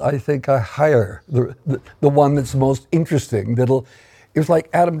actors. I think I hire the one that's most interesting. It was like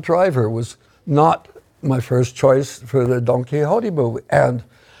Adam Driver was not my first choice for the Don Quixote movie. And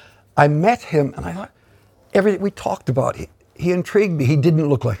I met him and I thought, everything we talked about, he intrigued me. He didn't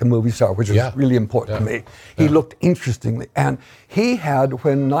look like a movie star, which was really important to me. He looked interestingly. And he had,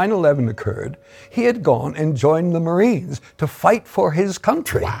 when 9/11 occurred, he had gone and joined the Marines to fight for his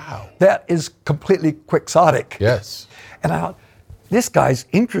country. Wow. That is completely quixotic. Yes. And I thought, this guy's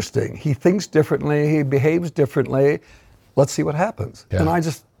interesting. He thinks differently. He behaves differently. Let's see what happens. Yeah.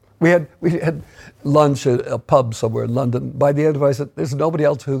 And we had lunch at a pub somewhere in London. By the end of it, I said, there's nobody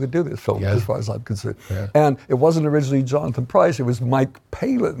else who could do this film, as far as I'm concerned. Yeah. And it wasn't originally Jonathan Pryce, it was Mike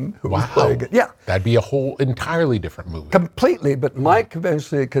Palin who was playing it. Yeah. That'd be a whole entirely different movie. Completely, but Mike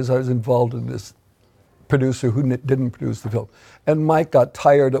eventually, because I was involved in this producer who didn't produce the film, and Mike got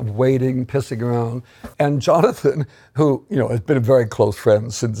tired of waiting, pissing around, and Jonathan, who has been a very close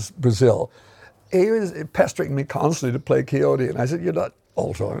friend since Brazil, he was pestering me constantly to play Quixote, and I said, you're not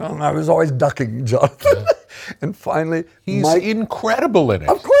also, and I was always ducking Jonathan. Yeah. And finally, he's incredible in it.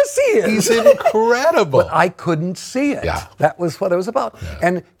 Of course he is. He's incredible. But I couldn't see it. Yeah. That was what it was about. Yeah.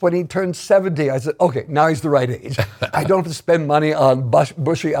 And when he turned 70, I said, okay, now he's the right age. I don't have to spend money on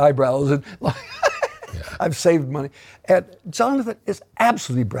bushy eyebrows. And I've saved money. And Jonathan is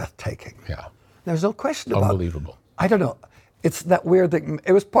absolutely breathtaking. Yeah. There's no question about it. Unbelievable. I don't know. It's that weird thing.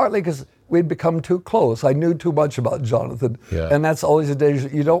 It was partly because we'd become too close. I knew too much about Jonathan. Yeah. And that's always a danger.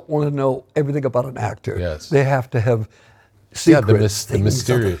 You don't want to know everything about an actor. Yes. They have to have secrets. The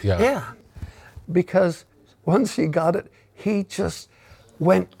mysterious. Yeah. Yeah. Because once he got it, he just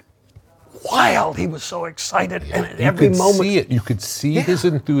went wild. He was so excited. Yeah. And at every moment. See it. You could see his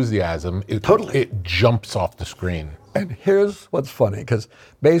enthusiasm. Totally. It jumps off the screen. And here's what's funny, because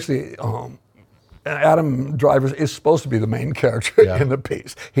basically, Adam Driver is supposed to be the main character in the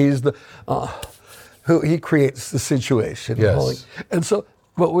piece. He's the he creates the situation. Yes. And so,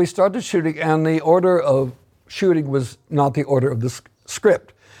 but we started shooting, and the order of shooting was not the order of the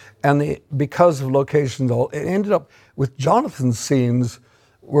script, and because of locations, it ended up with Jonathan's scenes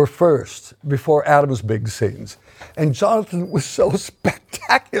were first before Adam's big scenes, and Jonathan was so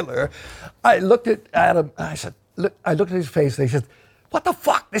spectacular. I looked at Adam and I said, I looked at his face, and he said, what the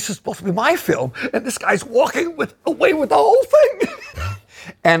fuck? This is supposed to be my film, and this guy's walking away with the whole thing.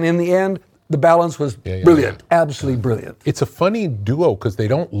 And in the end, the balance was brilliant, absolutely brilliant. It's a funny duo because they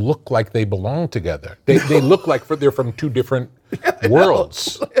don't look like they belong together. They look like they're from two different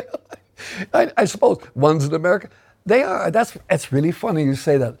worlds. I suppose one's in America. They are. That's really funny you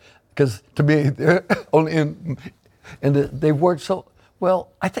say that, because to me they're only in, and they work so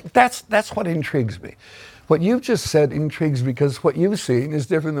well. I think that's what intrigues me. What you've just said intrigues me because what you've seen is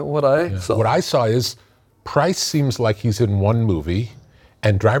different than what I saw. What I saw is Pryce seems like he's in one movie,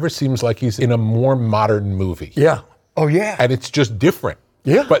 and Driver seems like he's in a more modern movie. Yeah. Oh, yeah. And it's just different.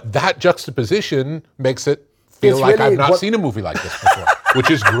 Yeah. But that juxtaposition makes it feel like really I've not seen a movie like this before,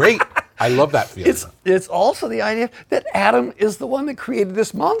 which is great. I love that feeling. It's also the idea that Adam is the one that created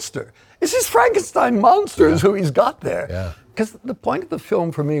this monster. It's his Frankenstein monster is who he's got there. Yeah. Because the point of the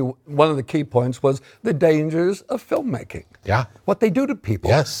film, for me, one of the key points was the dangers of filmmaking. Yeah. What they do to people.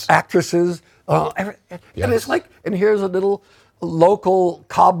 Yes. Actresses. And it's like, and here's a little local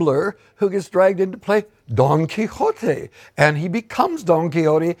cobbler who gets dragged in to play Don Quixote. And he becomes Don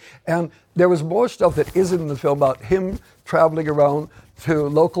Quixote. And there was more stuff that isn't in the film about him traveling around to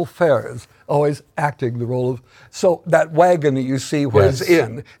local fairs, always acting the role of. So that wagon that you see where it's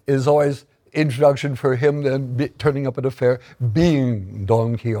in is always introduction for him then turning up at a fair, being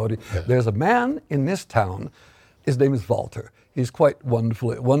Don Quixote. Yeah. There's a man in this town, his name is Walter. He's quite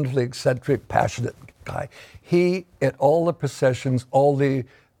wonderfully eccentric, passionate guy. He, at all the processions, all the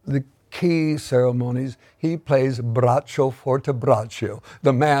key ceremonies, he plays Braccio Forte Braccio,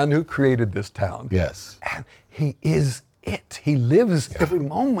 the man who created this town. Yes. And he is it. He lives every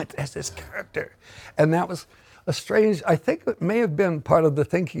moment as this character. And that was a strange, I think it may have been part of the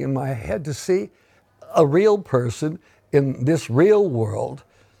thinking in my head to see a real person in this real world.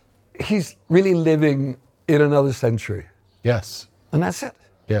 He's really living in another century. Yes. And that's it.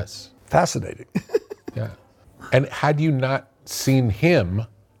 Yes. Fascinating. Yeah. And had you not seen him,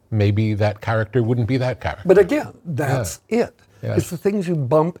 maybe that character wouldn't be that character. But again, that's it. Yeah. It's the things you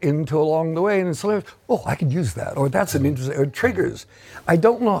bump into along the way, and it's like, oh, I could use that, or that's an interesting, or triggers. I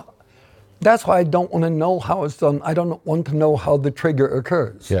don't know that's why I don't want to know how it's done. I don't want to know how the trigger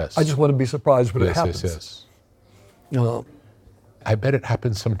occurs. Yes. I just want to be surprised when it happens. Yes. Uh, I bet it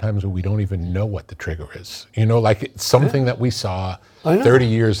happens sometimes when we don't even know what the trigger is. You know, like it's something that we saw 30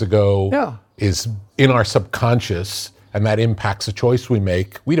 years ago is in our subconscious, and that impacts a choice we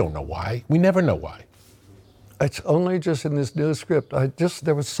make. We don't know why. We never know why. It's only just in this new script.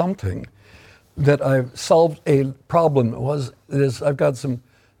 There was something that I've solved a problem. I've got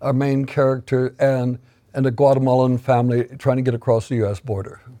our main character and a Guatemalan family trying to get across the U.S.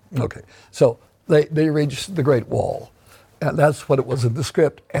 border. Okay, so they reach the Great Wall. And that's what it was in the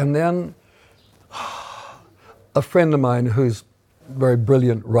script. And then a friend of mine who's a very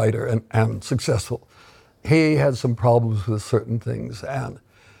brilliant writer and successful, he had some problems with certain things. And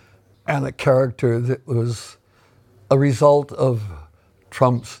a character that was a result of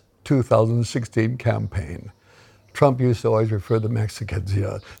Trump's 2016 campaign. Trump used to always refer to Mexicans,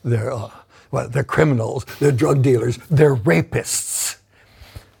 they're criminals, they're drug dealers, they're rapists.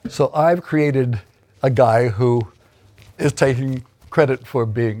 So I've created a guy who is taking credit for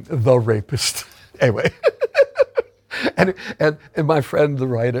being the rapist. Anyway, and my friend, the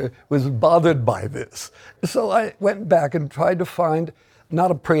writer, was bothered by this. So I went back and tried to find,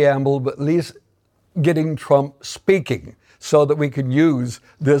 not a preamble, but at least getting Trump speaking so that we could use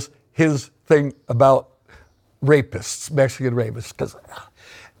his thing about rapists, Mexican rapists.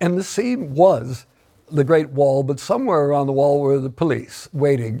 And the scene was the Great Wall, but somewhere around the wall were the police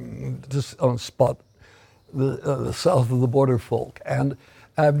waiting on spot the south of the border folk. And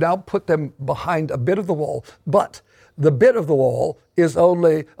I've now put them behind a bit of the wall, but the bit of the wall is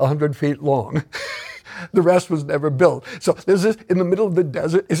only 100 feet long. The rest was never built. So there's this, in the middle of the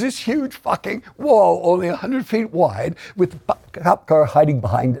desert, is this huge fucking wall, only 100 feet wide, with a cop car hiding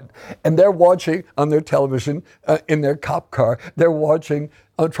behind it. And they're watching on their television, in their cop car, they're watching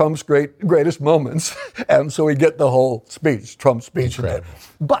Trump's greatest moments. And so we get the whole speech, Trump's speech.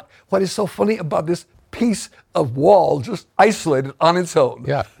 But what is so funny about this piece of wall, just isolated on its own.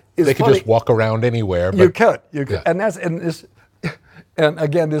 Yeah, they can just walk around anywhere. But, you could. Yeah. And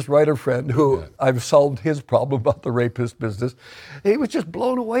again, this writer friend who I've solved his problem about the rapist business, he was just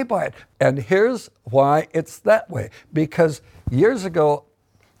blown away by it. And here's why it's that way. Because years ago,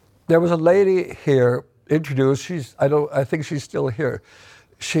 there was a lady here introduced. I think she's still here.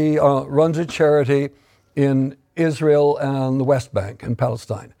 She runs a charity in Israel and the West Bank in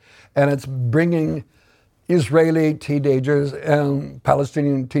Palestine, and it's bringing Israeli teenagers and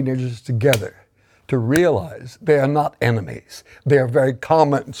Palestinian teenagers together to realize they are not enemies. They are very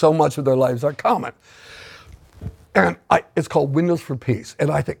common. So much of their lives are common. And it's called Windows for Peace. And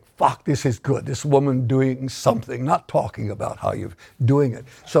I think, fuck, this is good. This woman doing something, not talking about how you're doing it.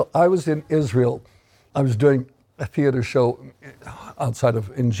 So I was in Israel. I was doing a theater show outside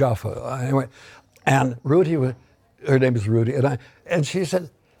in Jaffa. Anyway, and Rudy, her name is Rudy, and she said,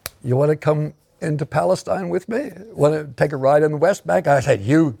 "You want to come into Palestine with me? Want to take a ride in the West Bank?" I said,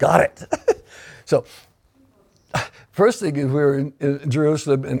 "You got it." So first thing is we were in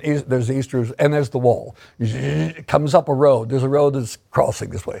Jerusalem, and there's Easter, and there's the wall. It comes up a road. There's a road that's crossing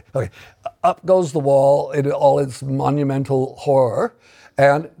this way. Okay, up goes the wall in all its monumental horror,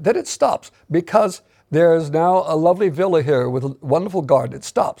 and then it stops because there's now a lovely villa here with a wonderful garden. It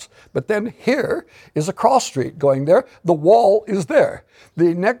stops. But then here is a cross street going there. The wall is there.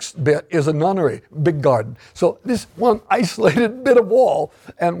 The next bit is a nunnery, big garden. So this one isolated bit of wall.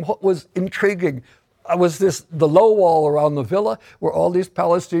 And what was intriguing was the low wall around the villa where all these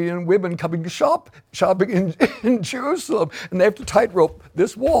Palestinian women coming to shopping in Jerusalem. And they have to tightrope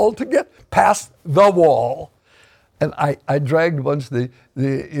this wall to get past the wall. And I dragged a bunch of the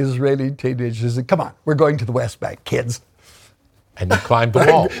Israeli teenagers and said, "Come on, we're going to the West Bank, kids." And you climbed the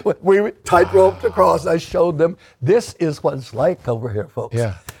wall. We tight-roped across. I showed them, this is what it's like over here, folks.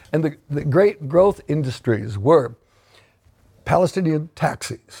 Yeah. And the great growth industries were Palestinian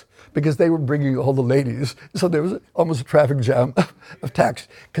taxis, because they were bringing all the ladies. So there was almost a traffic jam of taxis,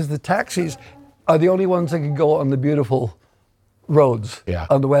 because the taxis are the only ones that can go on the beautiful roads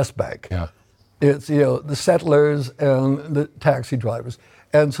on the West Bank. Yeah. It's, the settlers and the taxi drivers.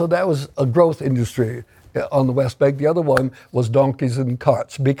 And so that was a growth industry on the West Bank. The other one was donkeys and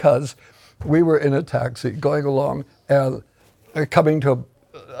carts, because we were in a taxi going along and coming to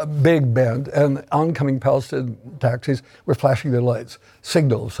a big bend, and oncoming Palestinian taxis were flashing their lights,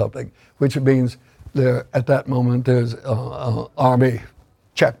 signal of something, which means at that moment there's an army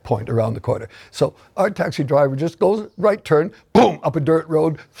checkpoint around the corner. So our taxi driver just goes right turn, boom, up a dirt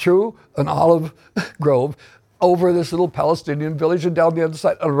road, through an olive grove, over this little Palestinian village, and down the other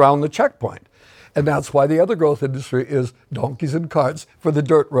side, around the checkpoint. And that's why the other growth industry is donkeys and carts for the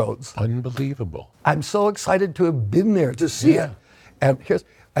dirt roads. Unbelievable. I'm so excited to have been there to see it. And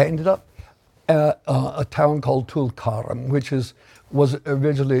I ended up at a town called Tulkarm, which was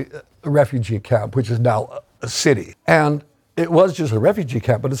originally a refugee camp, which is now a city. And it was just a refugee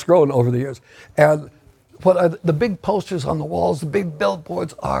camp, but it's grown over the years. And the big posters on the walls, the big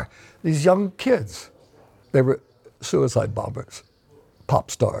billboards are these young kids. They were suicide bombers,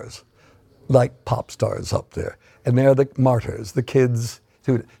 pop stars, like pop stars up there. And they're the martyrs, the kids.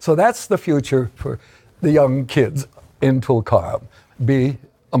 So that's the future for the young kids in Tulkarm. Be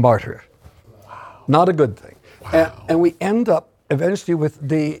a martyr. Wow. Not a good thing. Wow. And we end up eventually with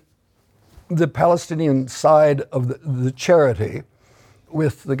the Palestinian side of the charity,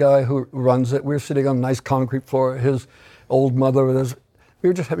 with the guy who runs it. We're sitting on a nice concrete floor. His old mother, we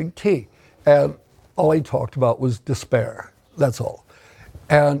were just having tea. And all he talked about was despair. That's all.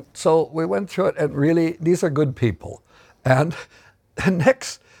 And so we went through it, and really, these are good people. And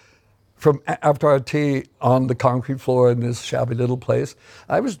next, after our tea on the concrete floor in this shabby little place,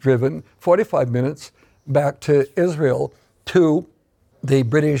 I was driven 45 minutes back to Israel to the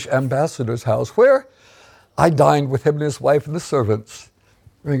British ambassador's house, where I dined with him and his wife and the servants,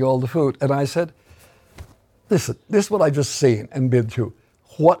 bring all the food. And I said, listen, this is what I just seen and been through.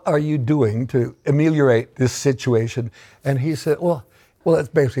 What are you doing to ameliorate this situation? And he said, well, that's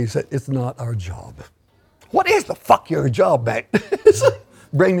basically, he said, it's not our job. What is the fuck your job, mate?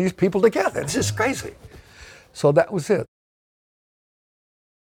 Bring these people together. It's just crazy. So that was it.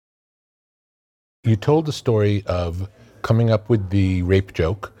 You told the story of coming up with the rape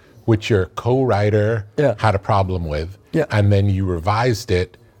joke, which your co-writer had a problem with, and then you revised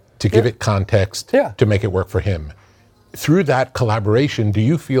it to give it context to make it work for him. Through that collaboration, do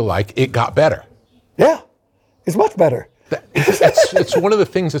you feel like it got better? Yeah, it's much better. It's one of the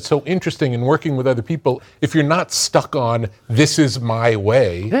things that's so interesting in working with other people. If you're not stuck on, this is my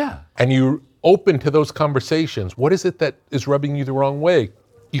way, and you're open to those conversations, what is it that is rubbing you the wrong way?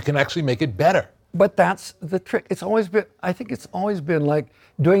 You can actually make it better. But that's the trick. I think it's always been like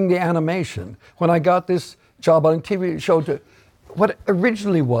doing the animation. When I got this job on a TV show, what it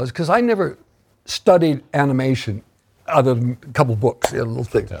originally was, because I never studied animation other than a couple books, little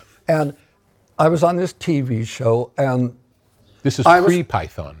things. Yeah. And I was on this TV show, and this is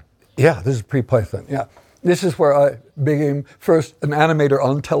pre-Python. Yeah, this is pre-Python, yeah. This is where I became first an animator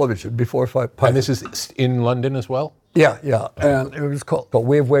on television before Python. And this is in London as well? Yeah. And it was called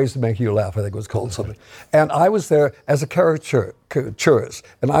We Have Ways to Make You Laugh, I think it was called something. And I was there as a caricaturist,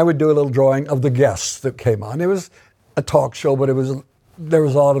 and I would do a little drawing of the guests that came on. It was a talk show, but there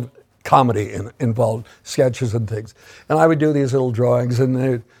was a lot of comedy involved, sketches and things. And I would do these little drawings, and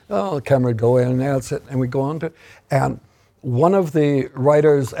the camera would go in, and that's it, and we'd go on to it. And one of the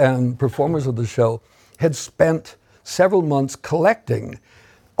writers and performers of the show had spent several months collecting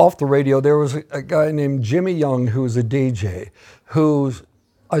off the radio. There was a guy named Jimmy Young, who was a DJ, who's,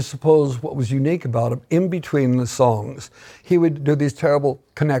 I suppose what was unique about him, in between the songs, he would do these terrible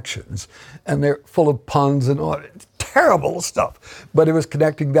connections, and they're full of puns and all, terrible stuff, but it was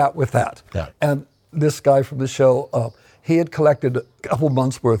connecting that with that. Yeah. And this guy from the show, he had collected a couple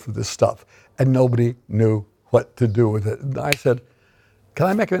months worth of this stuff, and nobody knew what to do with it. And I said, can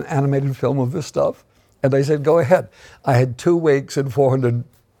I make an animated film of this stuff? And they said, go ahead. I had 2 weeks and 400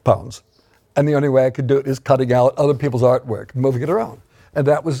 pounds. And the only way I could do it is cutting out other people's artwork, moving it around. And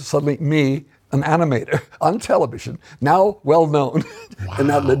that was suddenly me, an animator on television, now well known. Wow. And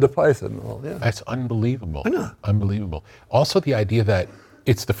that led to Python. Well, yeah. That's unbelievable. I know. Unbelievable. Also the idea that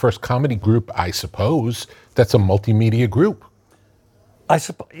it's the first comedy group, I suppose, that's a multimedia group. I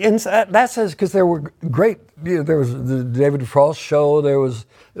suppose, and that says, because there were great, there was the David Frost show, there was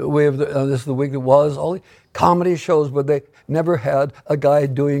This is the Week It Was, all the comedy shows, but they never had a guy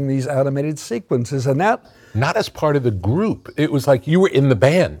doing these animated sequences, and that... Not as part of the group. It was like you were in the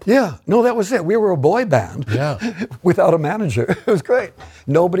band. Yeah, no, that was it. We were a boy band without a manager. It was great.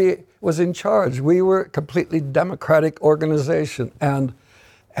 Nobody was in charge. We were a completely democratic organization, and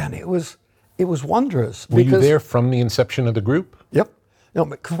it was wondrous. Were you there from the inception of the group? Yep. No,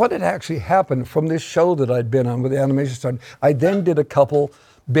 because what had actually happened from this show that I'd been on with the animation started, I then did a couple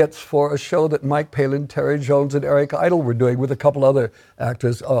bits for a show that Mike Palin, Terry Jones, and Eric Idle were doing with a couple other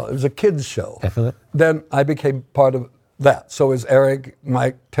actors. It was a kids' show. Definitely. Then I became part of that. So it was Eric,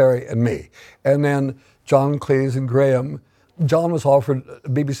 Mike, Terry, and me. And then John Cleese and Graham. John was offered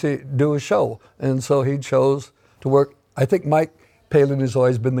BBC to do a show, and so he chose to work. I think Mike Palin has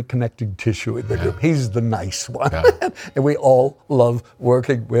always been the connecting tissue in the group. He's the nice one. Yeah. And we all love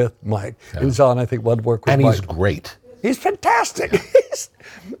working with Mike. Yeah. And John, I think, wanted to work with Mike. And he's great. He's fantastic.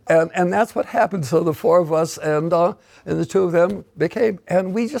 And that's what happened. So the four of us and the two of them became,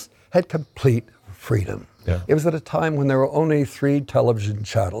 and we just had complete freedom. Yeah. It was at a time when there were only 3 television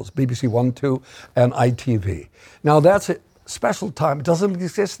channels, BBC One, 2, and ITV. Now that's a special time. It doesn't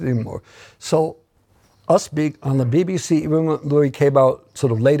exist anymore. So us being on the BBC, even when we came out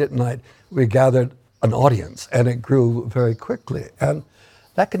sort of late at night, we gathered an audience, and it grew very quickly. And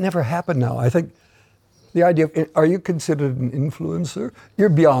that can never happen now. I think the idea of, are you considered an influencer? You're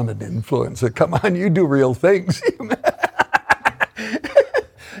beyond an influencer. Come on, you do real things.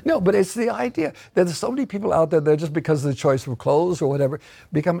 No, but it's the idea that there's so many people out there that just because of the choice of clothes or whatever,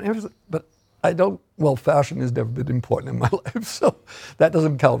 become everything. But I don't, well, fashion has never been important in my life, so that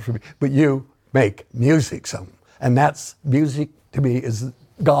doesn't count for me. But you make music, and that's, music to me is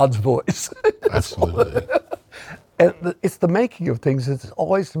God's voice. Absolutely. And it's the making of things that's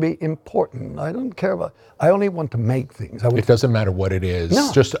always to me important. I don't care about, I only want to make things. It doesn't matter what it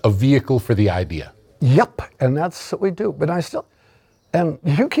is, just a vehicle for the idea. Yep, and that's what we do. But I still, and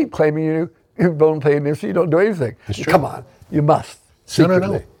you keep claiming you don't play an instrument, you don't do anything. It's true. Come on, you must.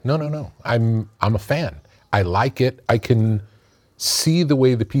 Secretly. No. I'm a fan. I like it. I can see the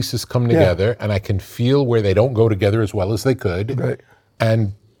way the pieces come together, and I can feel where they don't go together as well as they could, right.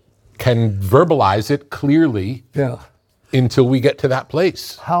 and can verbalize it clearly until we get to that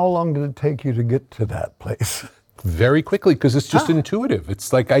place. How long did it take you to get to that place? Very quickly, because it's just intuitive.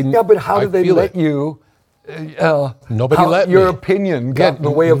 It's like Yeah, but how did they let you? Nobody let me. Your opinion got in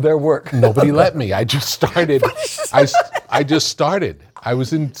the way of their work. Nobody let me. I just started. I just started. I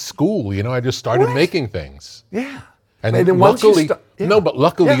was in school, I just started making things. Yeah. And then luckily, but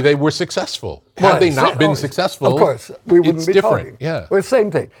luckily they were successful. Had they not been successful, of course, we wouldn't be different. talking. Yeah. Well,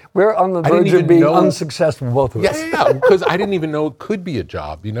 same thing. We're on the verge of being unsuccessful, both of us. Yeah, because I didn't even know it could be a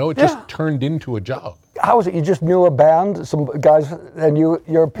job. It just turned into a job. How was it? You just knew a band, some guys, and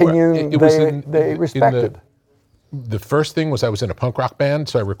your opinion they respected. The first thing was I was in a punk rock band,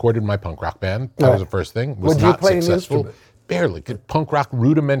 so I recorded my punk rock band. That was the first thing. Was Would not you play successful. An instrument? Barely. Punk rock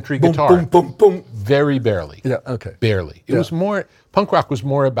rudimentary guitar. Boom, boom, boom. Very barely. Yeah, okay. Barely. It was more, punk rock was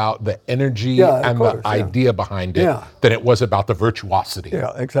more about the energy and the idea behind it than it was about the virtuosity.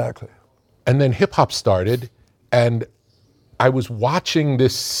 Yeah, exactly. And then hip hop started, and I was watching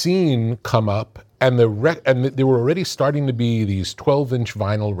this scene come up, and there were already starting to be these 12-inch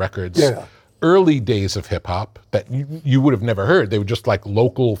vinyl records. Yeah. Early days of hip hop that you would have never heard. They were just like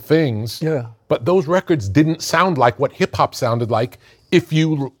local things. Yeah. But those records didn't sound like what hip hop sounded like if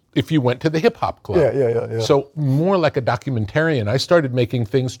you went to the hip hop club. Yeah. So more like a documentarian. I started making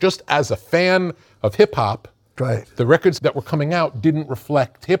things just as a fan of hip hop. Right. The records that were coming out didn't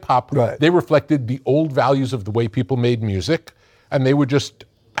reflect hip hop. Right. They reflected the old values of the way people made music, and they were just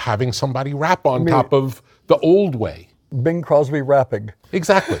having somebody rap on top of the old way. Bing Crosby rapping.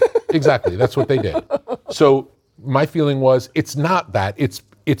 Exactly. That's what they did. So my feeling was, it's not that.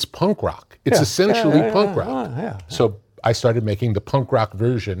 It's punk rock. It's essentially punk rock. So I started making the punk rock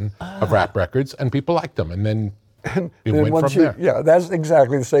version of rap records, and people liked them. And then it went from there. Yeah, that's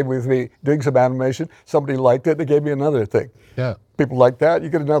exactly the same with me. Doing some animation, somebody liked it, they gave me another thing. Yeah. People like that, you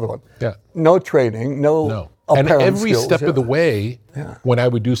get another one. Yeah. No training, no. And every step of the way, when I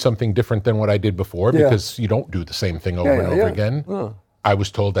would do something different than what I did before, because you don't do the same thing over and over again, I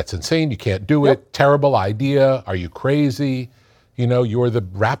was told, that's insane, you can't do it, terrible idea, are you crazy? You're the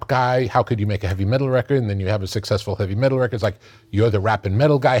rap guy, how could you make a heavy metal record? And then you have a successful heavy metal record. It's like, you're the rap and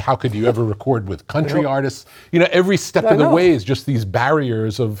metal guy, how could you ever record with country artists? Every step of the way is just these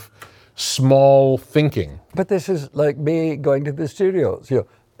barriers of small thinking. But this is like me going to the studios,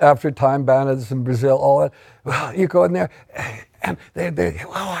 after Time Bandits in Brazil, all that. Well, you go in there, and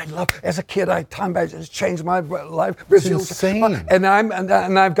I love. As a kid, Time Bandits changed my life. Brazil, it's insane. And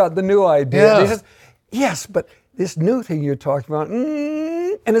I've got the new idea. Yeah. He says, yes, but this new thing you're talking about,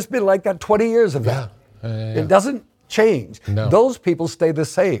 and it's been like that 20 years of that. It doesn't change. No. Those people stay the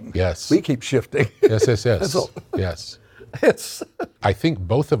same. Yes. We keep shifting. Yes. That's all. Yes. It's. I think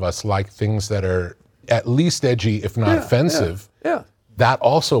both of us like things that are at least edgy, if not offensive. Yeah. That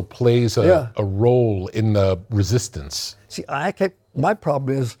also plays a role in the resistance. See, my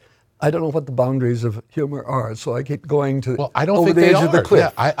problem is I don't know what the boundaries of humor are, so I keep going to I don't over think the they edge are. of the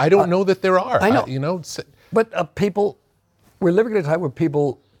cliff. Yeah, I don't know that there are. I know. But people, we're living in a time where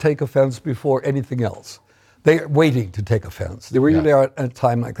people take offense before anything else. They're waiting to take offense. They really are at a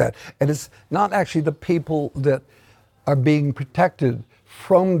time like that. And it's not actually the people that are being protected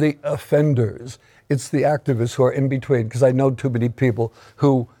from the offenders. It's the activists who are in between, because I know too many people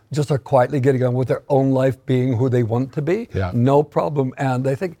who just are quietly getting on with their own life being who they want to be. Yeah. No problem. And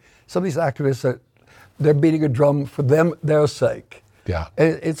I think some of these activists, they're beating a drum for their sake. Yeah.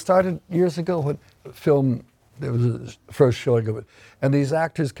 It started years ago when there was a first showing of it, and these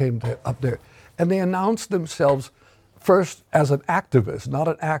actors came up there, and they announced themselves first as an activist, not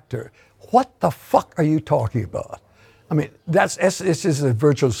an actor. What the fuck are you talking about? I mean, it's just a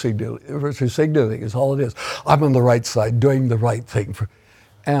virtue signaling is all it is. I'm on the right side, doing the right thing.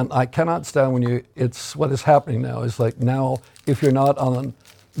 And I cannot stand it's what is happening now. It's like now, if you're not on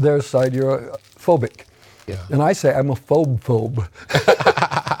their side, you're phobic. Yeah. And I say I'm a phobe.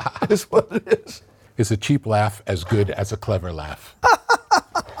 Is what it is. Is a cheap laugh as good as a clever laugh?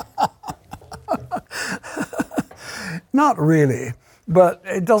 Not really, but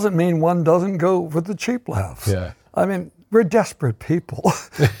it doesn't mean one doesn't go with the cheap laughs. Yeah. I mean, we're desperate people.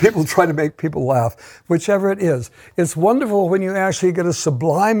 People try to make people laugh, whichever it is. It's wonderful when you actually get a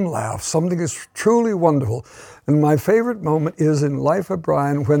sublime laugh. Something is truly wonderful. And my favorite moment is in Life of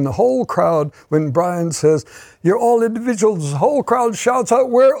Brian when the whole crowd, when Brian says, "You're all individuals," the whole crowd shouts out,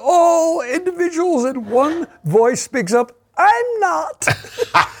 "We're all individuals," and one voice speaks up, "I'm not."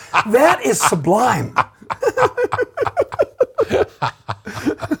 That is sublime.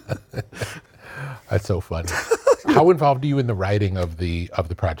 That's so funny. How involved are you in the writing of the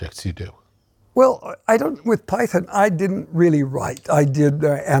projects you do? Well, with Python, I didn't really write. I did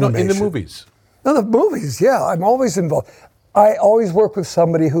animation. No, in the movies. No, the movies, yeah, I'm always involved. I always work with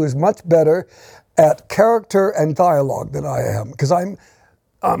somebody who is much better at character and dialogue than I am, because I'm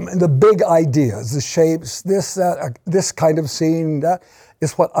the big ideas, the shapes, this kind of scene, that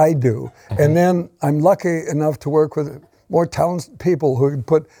is what I do. Mm-hmm. And then I'm lucky enough to work with more talented people who can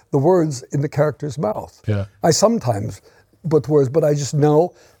put the words in the character's mouth. Yeah. I sometimes put words, but I just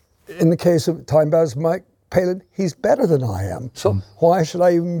know, in the case of Time Band's Mike Palin, he's better than I am. So why should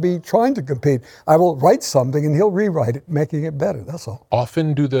I even be trying to compete? I will write something and he'll rewrite it, making it better, that's all.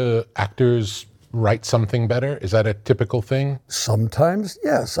 Often do the actors write something better? Is that a typical thing? Sometimes,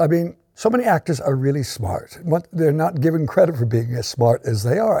 yes. I mean, so many actors are really smart. They're not given credit for being as smart as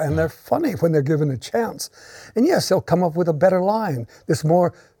they are, and they're funny when they're given a chance. And yes, they'll come up with a better line that's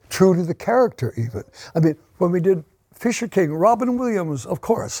more true to the character even. I mean, when we did Fisher King, Robin Williams, of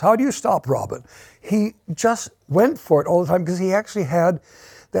course. How do you stop Robin? He just went for it all the time because he actually had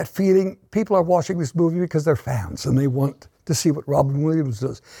that feeling people are watching this movie because they're fans and they want to see what Robin Williams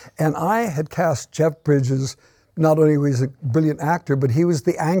does. And I had cast Jeff Bridges. Not only was he a brilliant actor, but he was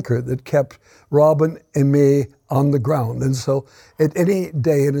the anchor that kept Robin and me on the ground. And so at any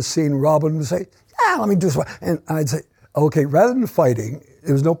day in a scene, Robin would say, let me do this one. And I'd say, okay, rather than fighting,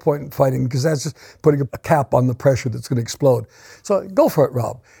 there was no point in fighting because that's just putting a cap on the pressure that's going to explode. So go for it,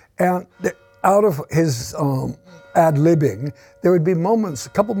 Rob. And out of his ad-libbing, there would be moments, a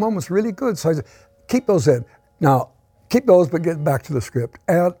couple moments really good. So I said, keep those in. Now, keep those, but get back to the script.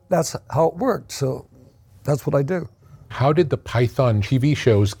 And that's how it worked. So that's what I do. How did the Python TV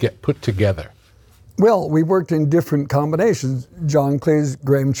shows get put together? Well, we worked in different combinations. John Cleese,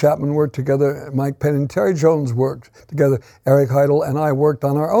 Graham Chapman worked together. Mike Penn and Terry Jones worked together. Eric Heidel and I worked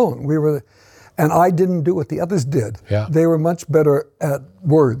on our own. And I didn't do what the others did. Yeah. They were much better at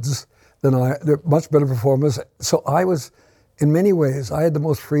words than I. They're much better performers. So I was, in many ways, I had the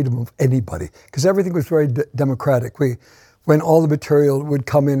most freedom of anybody because everything was very democratic. When all the material would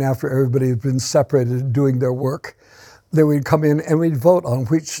come in after everybody had been separated doing their work, they would come in and we'd vote on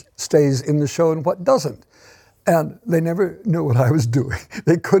which stays in the show and what doesn't. And they never knew what I was doing.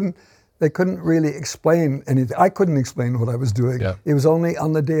 They couldn't really explain anything. I couldn't explain what I was doing. Yeah. It was only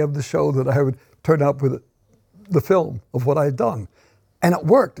on the day of the show that I would turn up with the film of what I had done. And it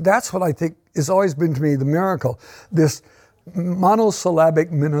worked. That's what I think has always been to me the miracle. This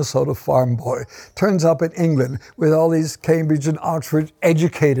monosyllabic Minnesota farm boy turns up in England with all these Cambridge and Oxford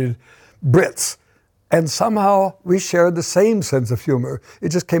educated Brits. And somehow we shared the same sense of humor. It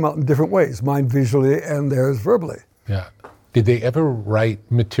just came out in different ways, mine visually and theirs verbally. Yeah. Did they ever write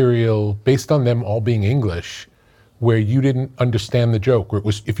material based on them all being English where you didn't understand the joke? Where it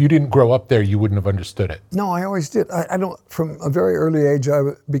was, if you didn't grow up there, you wouldn't have understood it? No, I always did. I don't. From a very early age, I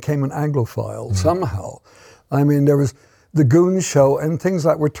became an Anglophile somehow. I mean, there was the Goon Show and things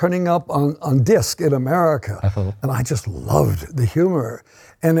like were turning up on disc in America. And I just loved the humor.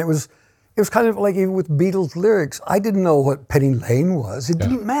 And it was kind of like even with Beatles lyrics. I didn't know what Penny Lane was. It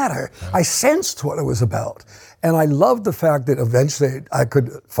didn't matter. I sensed what it was about. And I loved the fact that eventually I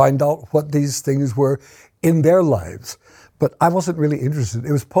could find out what these things were in their lives. But I wasn't really interested.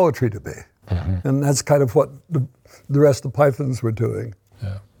 It was poetry to me. And that's kind of what the rest of the Pythons were doing.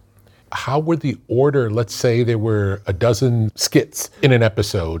 Yeah. How were the order, let's say there were a dozen skits in an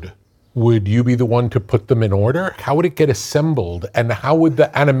episode, would you be the one to put them in order? How would it get assembled and how would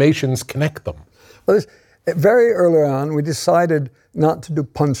the animations connect them? Well, very early on, we decided not to do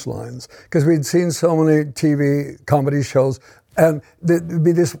punchlines because we'd seen so many TV comedy shows, and there'd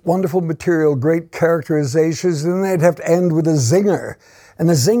be this wonderful material, great characterizations, and then they'd have to end with a zinger. And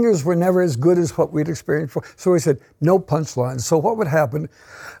the zingers were never as good as what we'd experienced before. So we said, no punchlines. So what would happen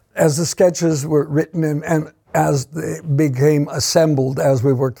as the sketches were written and as they became assembled as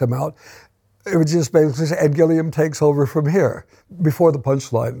we worked them out, it would just basically say, and Gilliam takes over from here, before the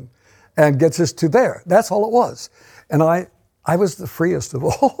punchline, and gets us to there. That's all it was. And I was the freest of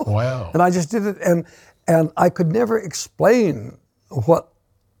all. Wow. And I just did it, and I could never explain what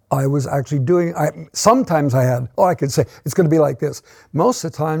I was actually doing. Sometimes I could say, it's going to be like this. Most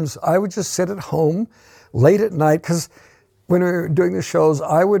of the times, I would just sit at home late at night, because when we were doing the shows,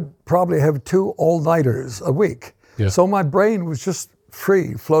 I would probably have 2 all-nighters a week. Yeah. So my brain was just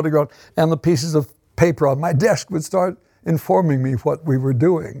free, floating around, and the pieces of paper on my desk would start informing me what we were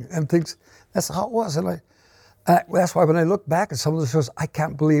doing and things. That's how it was. And that's why when I look back at some of the shows, I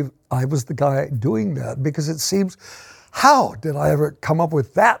can't believe I was the guy doing that, because it seems, how did I ever come up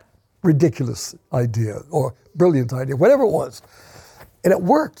with that ridiculous idea or brilliant idea, whatever it was? And it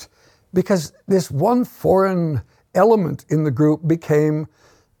worked, because this one foreign element in the group became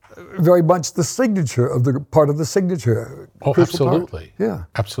very much the signature of the part of the signature. Oh, absolutely. Yeah.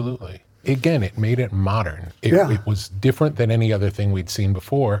 Absolutely. Again, it made it modern. It was different than any other thing we'd seen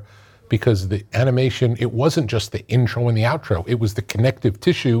before, because the animation, it wasn't just the intro and the outro, it was the connective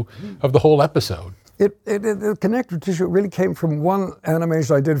tissue of the whole episode. The connective tissue really came from one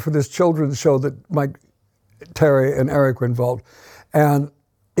animation I did for this children's show that Mike, Terry, and Eric were involved. And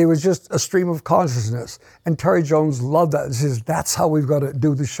it was just a stream of consciousness. And Terry Jones loved that. He says, that's how we've got to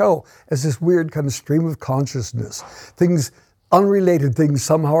do the show, as this weird kind of stream of consciousness. Things, unrelated things,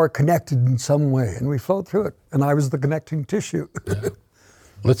 somehow are connected in some way. And we flowed through it. And I was the connecting tissue. Yeah.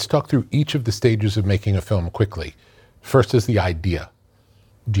 Let's talk through each of the stages of making a film quickly. First is the idea.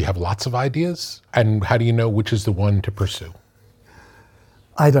 Do you have lots of ideas? And how do you know which is the one to pursue?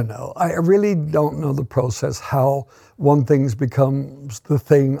 I don't know. I really don't know the process, how one thing becomes the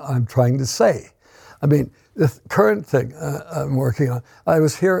thing I'm trying to say. I mean, the current thing I'm working on, I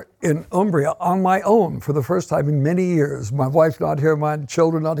was here in Umbria on my own for the first time in many years. My wife's not here, my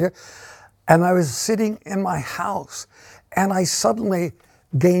children not here. And I was sitting in my house, and I suddenly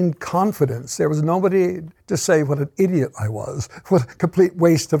gained confidence. There was nobody to say what an idiot I was, what a complete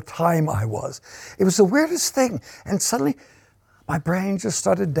waste of time I was. It was the weirdest thing. And suddenly, my brain just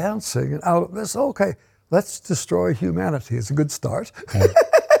started dancing, and out of this, okay, let's destroy humanity. It's a good start.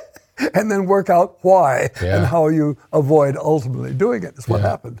 And then work out why and how you avoid ultimately doing it is what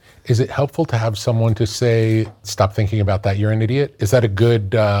happened. Is it helpful to have someone to say, stop thinking about that, you're an idiot? Is that a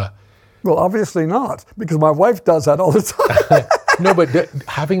good... Well, obviously not, because my wife does that all the time. No, but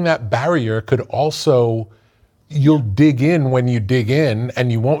having that barrier could also... You'll dig in when you dig in,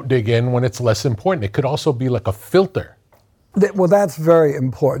 and you won't dig in when it's less important. It could also be like a filter. Well, that's very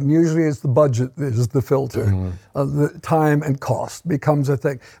important. Usually it's the budget that is the filter. The time and cost becomes a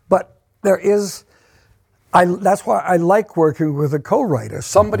thing. But there is, that's why I like working with a co-writer,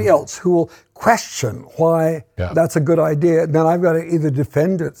 somebody else who will question why that's a good idea. Then I've got to either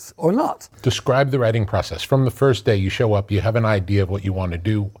defend it or not. Describe the writing process. From the first day you show up, you have an idea of what you want to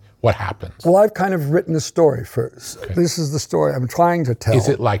do. What happens? Well, I've kind of written a story first. Okay. This is the story I'm trying to tell. Is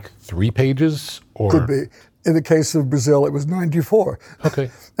it like 3 pages? Or? Could be. In the case of Brazil, it was 94. Okay.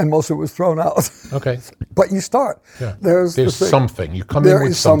 And most of it was thrown out. Okay. But you start. Yeah. There's something. You come in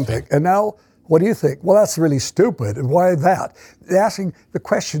with something. There is something. And now, what do you think? Well, that's really stupid. And why that? The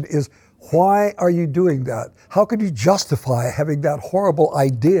question is, why are you doing that? How could you justify having that horrible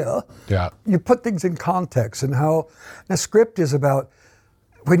idea? Yeah. You put things in context, and how a script is about,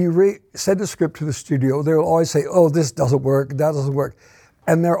 when you send a script to the studio, they'll always say, oh, this doesn't work, that doesn't work.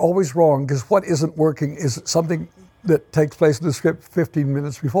 And they're always wrong, because what isn't working is something that takes place in the script 15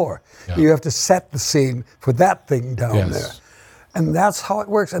 minutes before. Yeah. You have to set the scene for that thing down there. And that's how it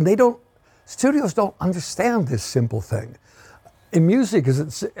works. And studios don't understand this simple thing. In music,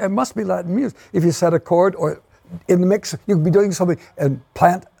 it must be like in music. If you set a chord, or in the mix, you could be doing something and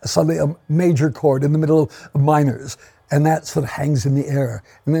plant suddenly a major chord in the middle of minors. And that sort of hangs in the air.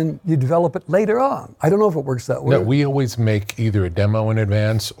 And then you develop it later on. I don't know if it works that way. No, we always make either a demo in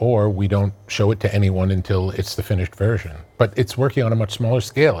advance, or we don't show it to anyone until it's the finished version. But it's working on a much smaller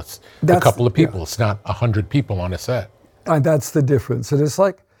scale. It's a couple of people. Yeah. It's not 100 people on a set. And that's the difference. And it's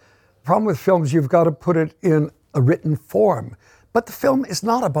like, the problem with films, you've got to put it in a written form. But the film is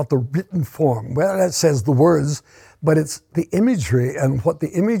not about the written form. Well, that says the words, but it's the imagery, and what the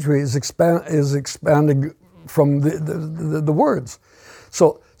imagery is expanding from the words.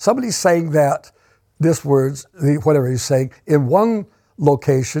 So somebody's saying that this words, whatever he's saying, in one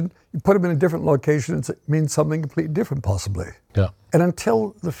location, you put them in a different location, it means something completely different possibly. Yeah. And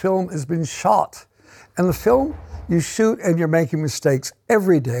until the film has been shot, and the film, you shoot and you're making mistakes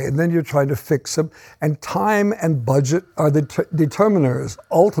every day, and then you're trying to fix them, and time and budget are the determiners,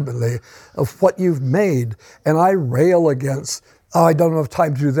 ultimately, of what you've made. And I rail against, I don't have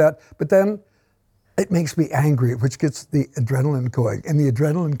time to do that, but then it makes me angry, which gets the adrenaline going. And the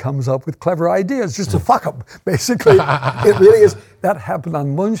adrenaline comes up with clever ideas just to fuck them, basically. It really is. That happened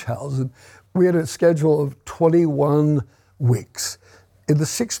on Munchausen. We had a schedule of 21 weeks. In the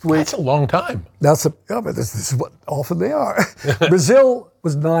 6th week... That's a long time. But this is what often they are. Brazil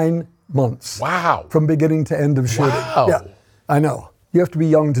was 9 months. Wow. From beginning to end of shooting. Wow. Yeah, I know. You have to be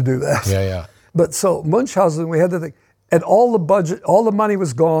young to do that. Yeah. But so Munchausen, we had the thing. And all the budget, all the money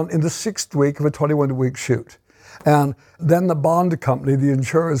was gone in the 6th week of a 21-week shoot. And then the bond company, the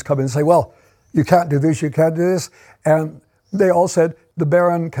insurers come in and say, well, you can't do this, you can't do this. And they all said, the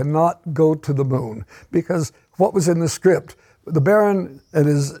Baron cannot go to the moon. Because what was in the script, the Baron and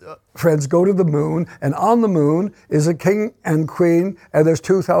his friends go to the moon, and on the moon is a king and queen, and there's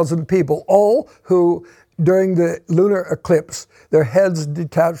 2,000 people, all who, during the lunar eclipse, their heads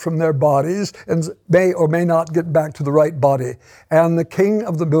detach from their bodies and may or may not get back to the right body. And the king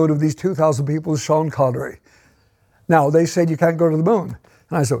of the moon of these 2,000 people is Sean Connery. Now, they said you can't go to the moon.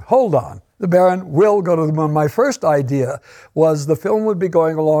 And I said, hold on, the Baron will go to the moon. My first idea was the film would be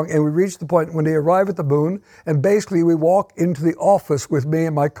going along, and we reached the point when they arrive at the moon, and basically we walk into the office with me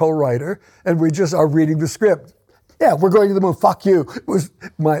and my co-writer, and we just are reading the script. Yeah, we're going to the moon, fuck you, was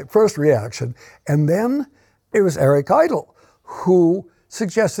my first reaction. And then it was Eric Idle who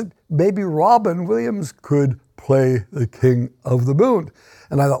suggested maybe Robin Williams could play the King of the Moon.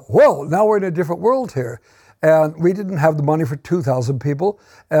 And I thought, whoa, now we're in a different world here. And we didn't have the money for 2,000 people,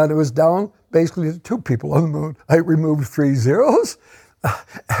 and it was down basically to 2 people on the moon. I removed 3 zeros,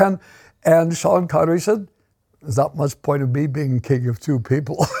 and Sean Connery said, there's not much point of me being king of 2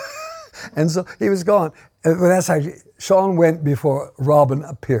 people. And so he was gone. And that's actually, Sean went before Robin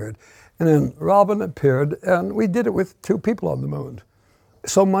appeared. And then Robin appeared, and we did it with 2 people on the moon.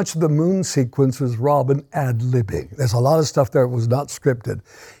 So much of the moon sequence was Robin ad-libbing. There's a lot of stuff there that was not scripted.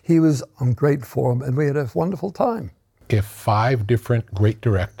 He was on great form, and we had a wonderful time. If 5 different great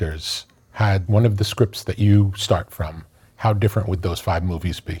directors had one of the scripts that you start from, how different would those 5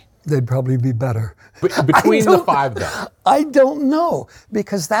 movies be? They'd probably be better. Between the 5, though? I don't know,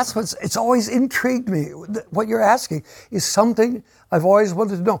 because that's it's always intrigued me. What you're asking is something I've always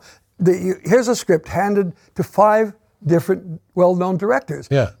wanted to know. Here's a script handed to 5 different well-known directors.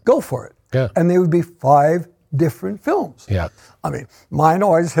 Yeah. Go for it. Yeah. And they would be 5 different films. Yeah. I mean, mine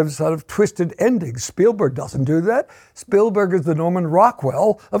always have sort of twisted endings. Spielberg doesn't do that. Spielberg is the Norman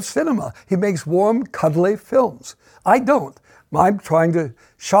Rockwell of cinema. He makes warm, cuddly films. I don't. I'm trying to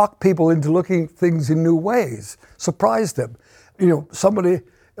shock people into looking at things in new ways, surprise them. You know, somebody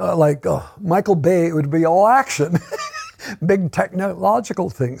like Michael Bay, it would be all action, big technological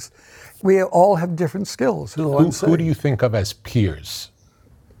things. We all have different skills. Who do you think of as peers?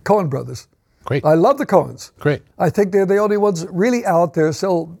 Coen brothers. Great. I love the Coens. Great. I think they're the only ones really out there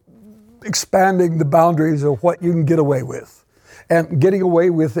still expanding the boundaries of what you can get away with. And getting away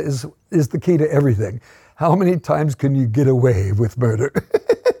with is the key to everything. How many times can you get away with murder?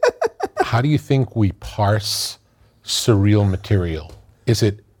 How do you think we parse surreal material? Is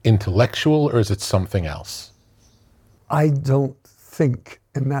it intellectual or is it something else? I don't think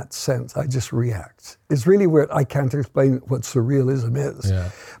in that sense. I just react. It's really weird. I can't explain what surrealism is. Yeah.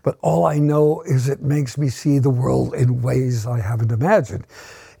 But all I know is it makes me see the world in ways I haven't imagined.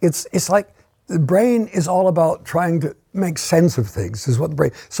 It's like the brain is all about trying to make sense of things, is what the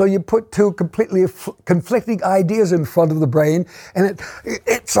brain. So you put 2 completely conflicting ideas in front of the brain, and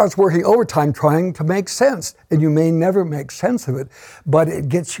it starts working overtime trying to make sense. And you may never make sense of it, but it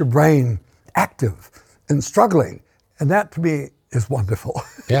gets your brain active and struggling. And that to me is wonderful.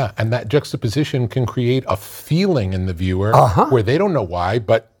 Yeah, and that juxtaposition can create a feeling in the viewer where they don't know why,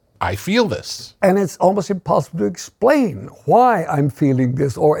 but I feel this. And it's almost impossible to explain why I'm feeling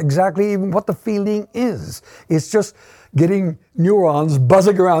this or exactly even what the feeling is. It's just getting neurons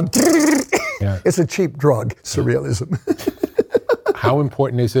buzzing around. Yeah. It's a cheap drug, surrealism. How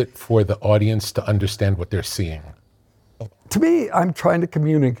important is it for the audience to understand what they're seeing? To me, I'm trying to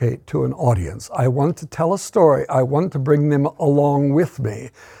communicate to an audience. I want to tell a story. I want to bring them along with me.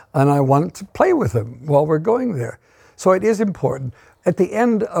 And I want to play with them while we're going there. So it is important. At the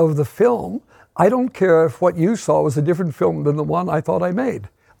end of the film, I don't care if what you saw was a different film than the one I thought I made.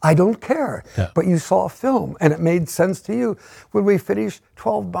 I don't care. Yeah. But you saw a film and it made sense to you. When we finished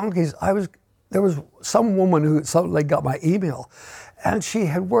 12 Monkeys, I was there was some woman who suddenly got my email, and she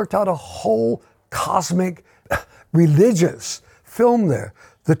had worked out a whole cosmic religious film there.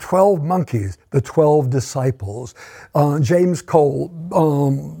 The 12 Monkeys, the 12 Disciples, James Cole,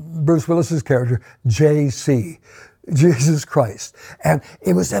 Bruce Willis's character, JC, Jesus Christ. And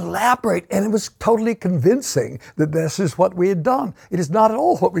it was elaborate, and it was totally convincing that this is what we had done. It is not at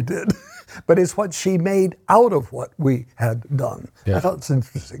all what we did, but it's what she made out of what we had done. Yeah. I thought it's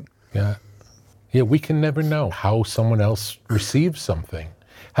interesting. Yeah. Yeah, we can never know how someone else receives something.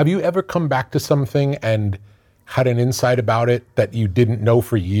 Have you ever come back to something and had an insight about it that you didn't know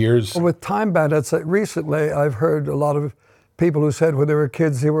for years? Well, with Time Bandits, recently I've heard a lot of people who said when they were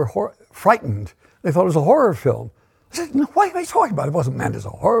kids they were frightened. They thought it was a horror film. I said, no, what are you talking about? It wasn't meant as a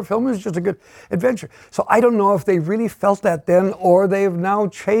horror film. It was just a good adventure. So I don't know if they really felt that then or they've now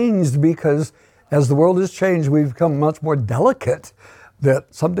changed because as the world has changed, we've become much more delicate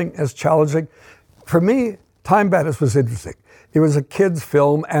that something as challenging. For me, Time Bandits was interesting. It was a kid's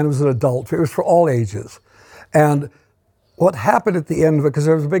film and it was an adult. It was for all ages. And what happened at the end of it, because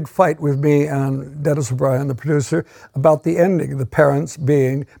there was a big fight with me and Dennis O'Brien, the producer, about the ending, the parents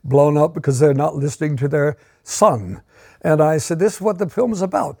being blown up because they're not listening to their son. And I said, this is what the film is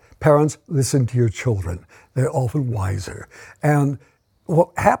about. Parents, listen to your children. They're often wiser. And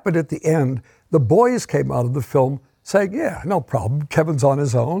what happened at the end, the boys came out of the film saying, yeah, no problem. Kevin's on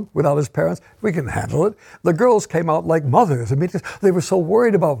his own without his parents. We can handle it. The girls came out like mothers. I mean, they were so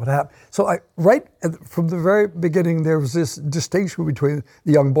worried about what happened. So right from the very beginning, there was this distinction between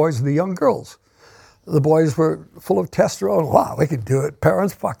the young boys and the young girls. The boys were full of testosterone. Wow, we can do it.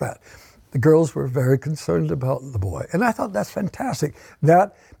 Parents, fuck that. The girls were very concerned about the boy. And I thought that's fantastic.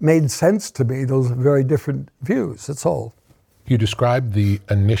 That made sense to me, those very different views. That's all. You described the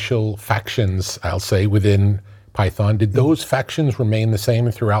initial factions, I'll say, within Python. Did those factions remain the same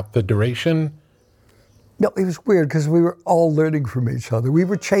throughout the duration? No, it was weird because we were all learning from each other. We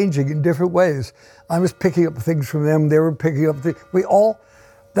were changing in different ways. I was picking up things from them. They were picking up things.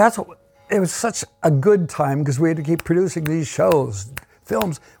 It was such a good time because we had to keep producing these shows,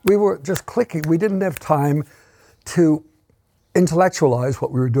 films. We were just clicking. We didn't have time to intellectualize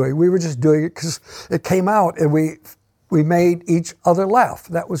what we were doing. We were just doing it because it came out and we made each other laugh.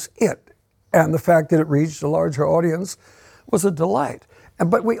 That was it. And the fact that it reached a larger audience was a delight.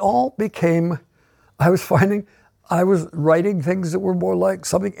 But we all became, I was writing things that were more like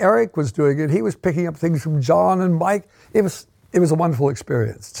something Eric was doing, and he was picking up things from John and Mike. It was a wonderful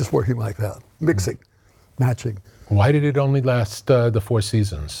experience, just working like that, mixing, matching. Why did it only last the 4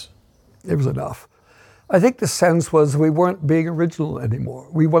 seasons? It was enough. I think the sense was we weren't being original anymore.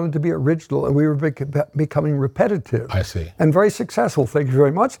 We wanted to be original, and we were becoming repetitive. I see. And very successful, thank you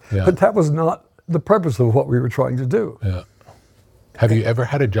very much. Yeah. But that was not the purpose of what we were trying to do. Yeah. Have you ever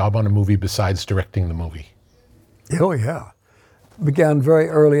had a job on a movie besides directing the movie? Oh, yeah. Began very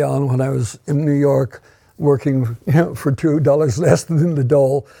early on when I was in New York working for $2 less than the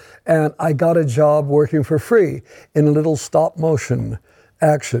dole. And I got a job working for free in a little stop motion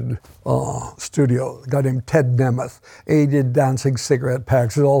action studio, a guy named Ted Nemeth. He did dancing cigarette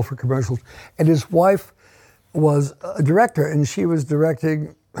packs, it was all for commercials. And his wife was a director, and she was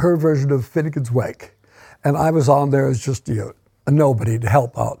directing her version of Finnegan's Wake. And I was on there as just a nobody to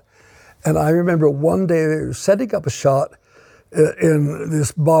help out. And I remember one day they were setting up a shot in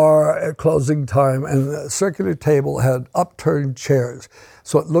this bar at closing time, and the circular table had upturned chairs,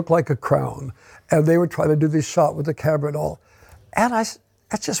 so it looked like a crown. And they were trying to do this shot with the camera and all. And that's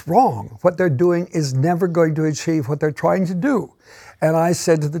just wrong. What they're doing is never going to achieve what they're trying to do. And I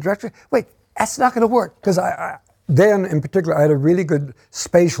said to the director, wait, that's not going to work. Because then, in particular, I had a really good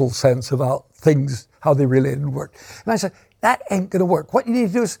spatial sense about things, how they really didn't work. And I said, that ain't going to work. What you need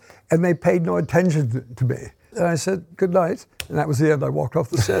to do is, and they paid no attention to me. And I said, good night. And that was the end. I walked off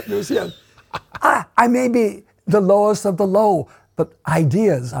the set, and it was the end. I may be the lowest of the low, but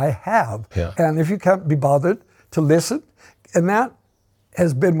ideas I have. Yeah. And if you can't be bothered to listen, and that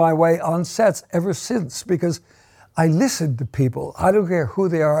has been my way on sets ever since, because I listen to people. I don't care who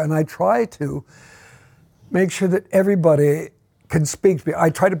they are, and I try to make sure that everybody can speak to me. I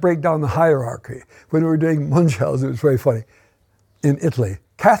try to break down the hierarchy. When we were doing Munchausen, it was very funny. In Italy,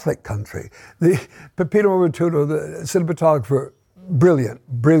 Catholic country, the Peppino Rotuno, the cinematographer,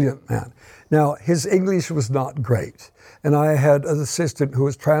 brilliant man. Now, his English was not great. And I had an assistant who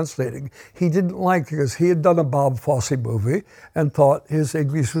was translating. He didn't like it because he had done a Bob Fosse movie and thought his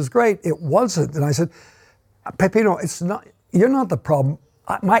English was great. It wasn't. And I said, Peppino, you're not the problem.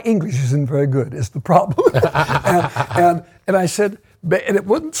 My English isn't very good, is the problem. and I said, and it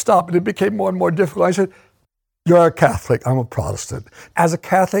wouldn't stop, and it became more and more difficult. I said, You're a Catholic, I'm a Protestant. As a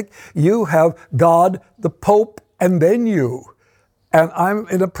Catholic, you have God, the Pope, and then you. And I'm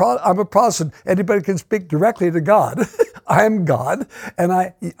a Protestant. Anybody can speak directly to God. I'm God, and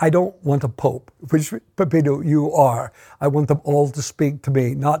I don't want a Pope, which, Pepito, you are. I want them all to speak to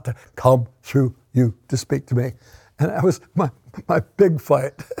me, not to come through you to speak to me. And that was my big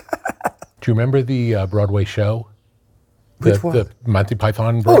fight. Do you remember the Broadway show? Which one? The Monty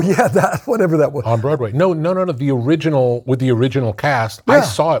Python. Oh yeah, whatever that was. On Broadway. No, the original, with the original cast. Yeah. I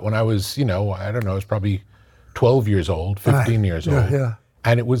saw it when I was, I don't know, I was probably 12 years old, 15 years old. Yeah.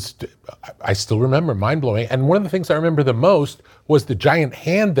 And it was, I still remember, mind-blowing. And one of the things I remember the most was the giant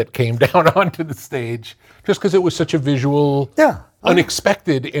hand that came down onto the stage, just because it was such a visual,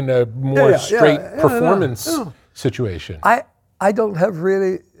 unexpected in a more straight performance situation. I don't have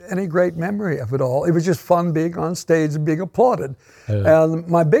really any great memory of it all. It was just fun being on stage and being applauded. And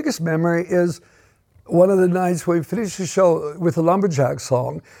my biggest memory is one of the nights we finished the show with the Lumberjack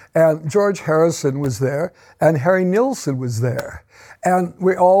song, and George Harrison was there, and Harry Nilsson was there. And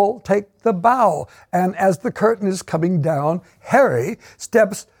we all take the bow. And as the curtain is coming down, Harry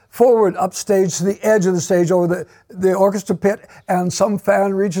steps forward upstage to the edge of the stage over the orchestra pit, and some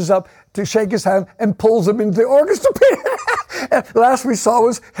fan reaches up to shake his hand and pulls him into the orchestra pit. And last we saw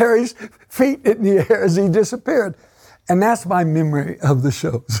was Harry's feet in the air as he disappeared. And that's my memory of the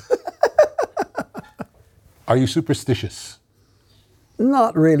shows. Are you superstitious?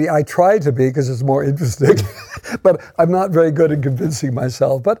 Not really. I try to be because it's more interesting. But I'm not very good at convincing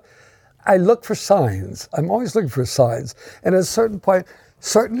myself. But I look for signs. I'm always looking for signs. And at a certain point,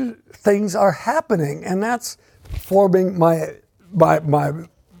 certain things are happening. And that's forming my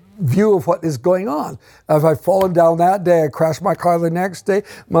view of what is going on. If I've fallen down that day, I crashed my car the next day,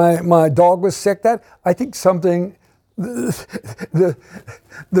 my dog was sick, I think something, the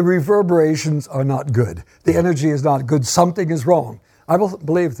reverberations are not good. The energy is not good. Something is wrong. I will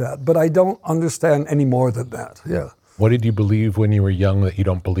believe that, but I don't understand any more than that. Yeah. What did you believe when you were young that you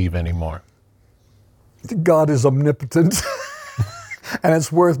don't believe anymore? God is omnipotent. And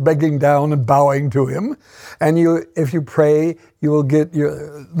it's worth begging down and bowing to him. And if you pray, you will get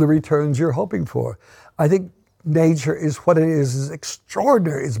the returns you're hoping for. I think nature is what it is. It's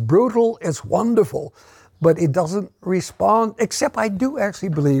extraordinary. It's brutal. It's wonderful. But it doesn't respond, except I do actually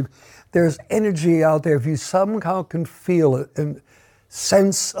believe there's energy out there. If you somehow can feel it and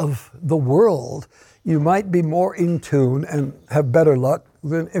sense of the world, you might be more in tune and have better luck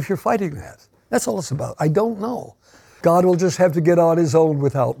than if you're fighting that. That's all it's about. I don't know. God will just have to get on his own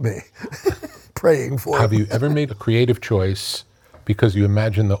without me, praying for him. Have you ever made a creative choice because you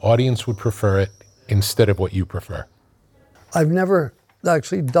imagine the audience would prefer it instead of what you prefer? I've never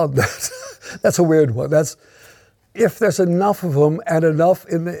actually done that. That's a weird one. If there's enough of them and enough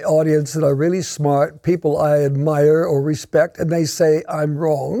in the audience that are really smart, people I admire or respect, and they say I'm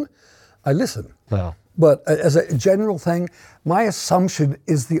wrong, I listen. Wow. But as a general thing, my assumption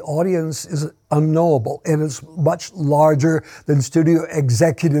is the audience is unknowable and it's much larger than studio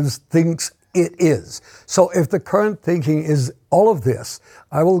executives thinks it is. So if the current thinking is all of this,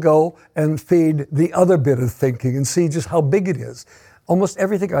 I will go and feed the other bit of thinking and see just how big it is. Almost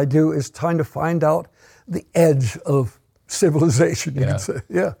everything I do is trying to find out the edge of civilization, you could say.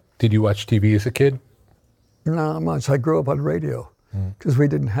 Yeah. Did you watch TV as a kid? Not much. I grew up on radio because we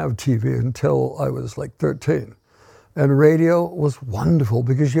didn't have TV until I was like 13. And radio was wonderful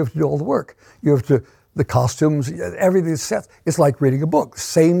because you have to do all the work. You have to, the costumes, everything is set. It's like reading a book.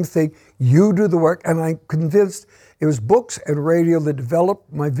 Same thing. You do the work. And I'm convinced it was books and radio that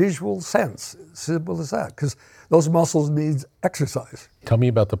developed my visual sense. Simple as that. Because those muscles need exercise. Tell me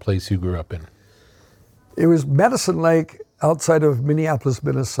about the place you grew up in. It was Medicine Lake outside of Minneapolis,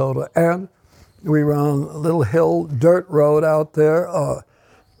 Minnesota. And we were on a little hill, dirt road out there, a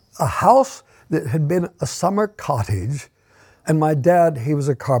house that had been a summer cottage. And my dad, he was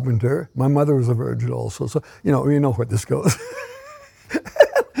a carpenter. My mother was a virgin also. So, you know where this goes.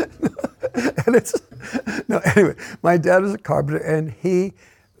 Anyway, my dad was a carpenter and he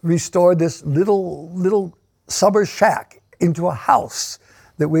restored this little summer shack into a house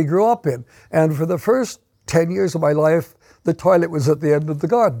that we grew up in. And for the first 10 years of my life, the toilet was at the end of the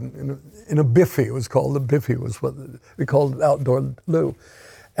garden in a biffy. It was called a biffy, was what we called an outdoor loo.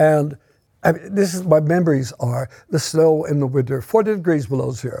 And this is my memories are the snow in the winter, 40 degrees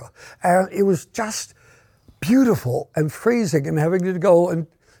below zero. And it was just beautiful and freezing and having to go and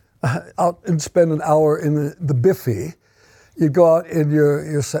out and spend an hour in the biffy. You'd go out in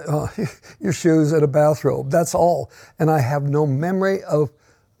your shoes and a bathrobe, that's all. And I have no memory of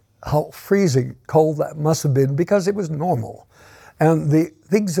how freezing cold that must have been because it was normal. And the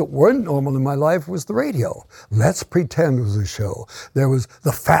things that weren't normal in my life was the radio. Let's Pretend was a show. There was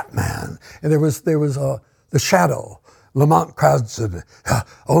The Fat Man, and there was The Shadow, Lamont Cranston,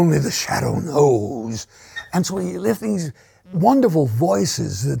 Only the Shadow Knows. And so you lift these wonderful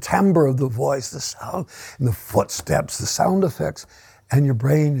voices, the timbre of the voice, the sound, and the footsteps, the sound effects, and your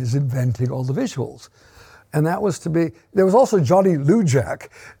brain is inventing all the visuals. And that was to be, there was also Johnny Lujack.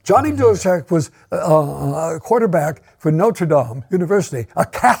 Johnny Lujack was a quarterback for Notre Dame University, a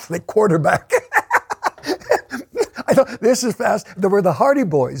Catholic quarterback. I thought, this is fast. There were the Hardy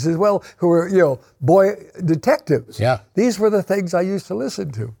Boys as well, who were, boy detectives. Yeah. These were the things I used to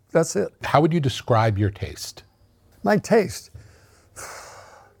listen to. That's it. How would you describe your taste? My taste?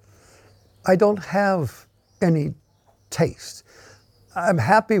 I don't have any taste. I'm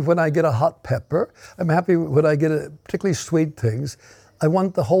happy when I get a hot pepper. I'm happy when I get particularly sweet things. I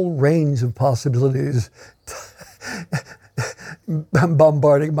want the whole range of possibilities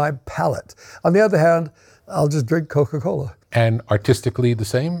bombarding my palate. On the other hand, I'll just drink Coca-Cola. And artistically the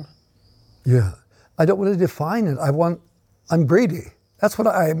same? Yeah. I don't want to define it. I'm greedy. That's what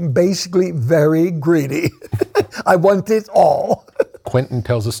I'm basically very greedy. I want it all. Quentin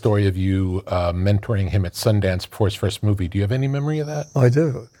tells a story of you mentoring him at Sundance before his first movie. Do you have any memory of that? I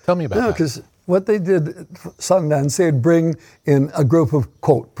do. Tell me about that. No, because what they did at Sundance, they'd bring in a group of,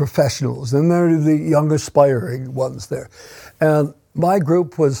 quote, professionals, and they're the young aspiring ones there. And my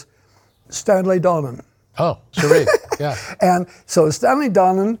group was Stanley Donen. Oh, charade, yeah. And so Stanley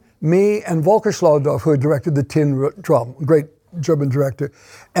Donen, me, and Volker Schlondorf, who had directed The Tin Drum, great German director,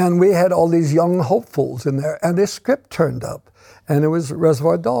 and we had all these young hopefuls in there, and this script turned up, and it was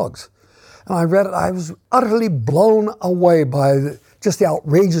Reservoir Dogs. And I read it, I was utterly blown away by just the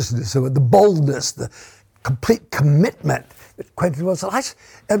outrageousness of it, the boldness, the complete commitment that Quentin was.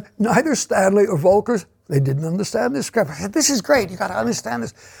 And neither Stanley or Volker, they didn't understand this script. I said, this is great, you got to understand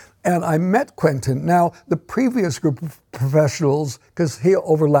this. And I met Quentin. Now, the previous group of professionals, because he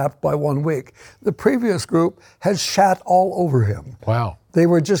overlapped by 1 week, the previous group had shat all over him. Wow. They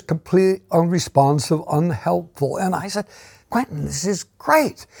were just completely unresponsive, unhelpful. And I said, Quentin, this is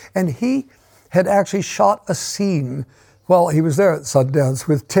great. And he had actually shot a scene while he was there at Sundance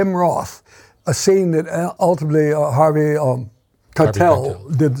with Tim Roth, a scene that ultimately Harvey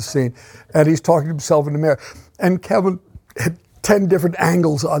Keitel did the scene. And he's talking to himself in the mirror. And Kevin had 10 different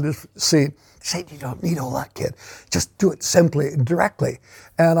angles on this scene. He said, you don't need all that, kid. Just do it simply and directly.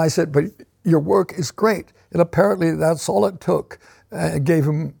 And I said, but your work is great. And apparently that's all it took. It gave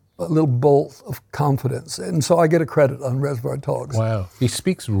him a little bolt of confidence. And so I get a credit on Reservoir Dogs. Wow. He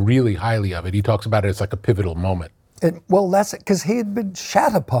speaks really highly of it. He talks about it as like a pivotal moment. Well, that's it, because he had been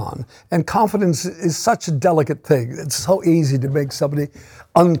shat upon. And confidence is such a delicate thing. It's so easy to make somebody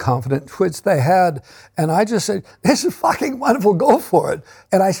unconfident, which they had. And I just said, this is fucking wonderful, go for it.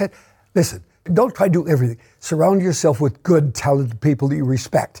 And I said, listen, don't try to do everything. Surround yourself with good, talented people that you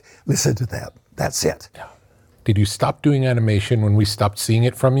respect. Listen to them. That's it. Yeah. Did you stop doing animation when we stopped seeing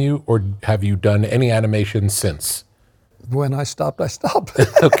it from you, or have you done any animation since? When I stopped, I stopped.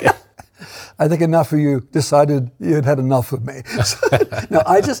 Okay. I think enough of you decided you'd had enough of me. No,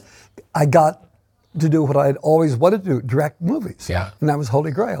 I got to do what I'd always wanted to do, direct movies. Yeah. And that was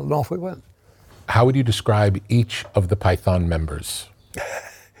Holy Grail, and off we went. How would you describe each of the Python members?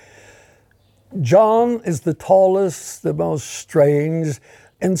 John is the tallest, the most strange,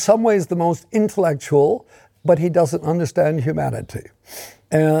 in some ways the most intellectual, but he doesn't understand humanity.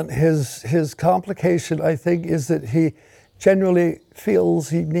 And his complication, I think, is that he generally feels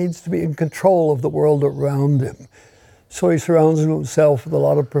he needs to be in control of the world around him. So he surrounds himself with a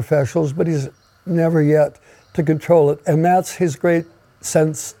lot of professionals, but he's never yet to control it. And that's his great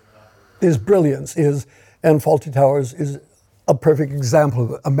sense, his brilliance is, and Fawlty Towers is a perfect example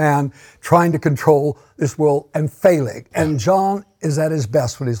of it, a man trying to control this world and failing. And John is at his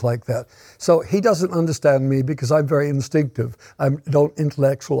best when he's like that. So he doesn't understand me because I'm very instinctive. I don't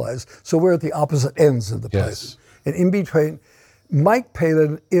intellectualize. So we're at the opposite ends of the place. And in between, Mike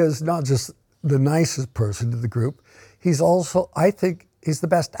Palin is not just the nicest person in the group, he's also, I think, he's the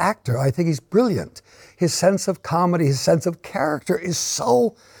best actor. I think he's brilliant. His sense of comedy, his sense of character is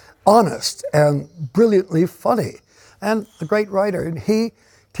so honest and brilliantly funny. And a great writer. And he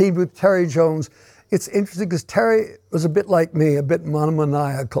teamed with Terry Jones. It's interesting because Terry was a bit like me, a bit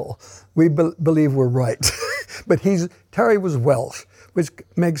monomaniacal. We believe we're right. But Terry was Welsh, which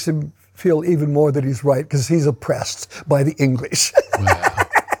makes him feel even more that he's right because he's oppressed by the English.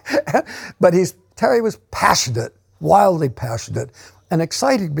 Wow. But Terry was passionate, wildly passionate, and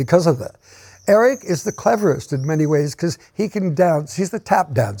exciting because of that. Eric is the cleverest in many ways because he can dance. He's the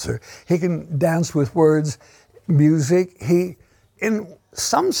tap dancer. He can dance with words, music. He in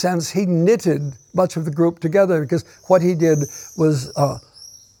some sense, he knitted much of the group together, because what he did was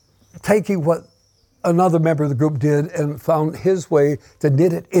taking what another member of the group did and found his way to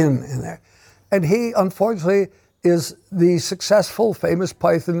knit it in there. And he, unfortunately, is the successful, famous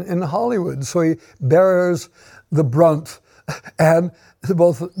Python in Hollywood. So he bears the brunt and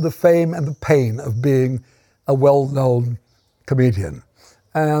both the fame and the pain of being a well-known comedian.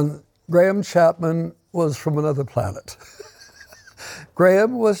 And Graham Chapman was from another planet.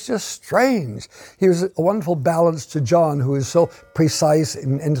 Graham was just strange. He was a wonderful balance to John, who is so precise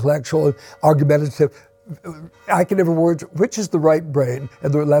and intellectual and argumentative. I can never word which is the right brain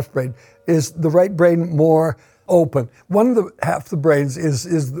and the left brain. Is the right brain more open? One of the half the brains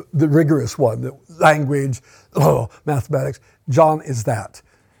is the rigorous one, the language, mathematics. John is that.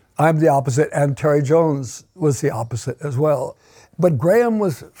 I'm the opposite, and Terry Jones was the opposite as well. But Graham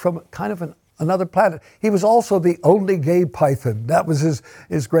was from kind of another planet. He was also the only gay Python. That was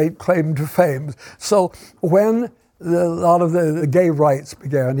his great claim to fame. So when a lot of the gay rights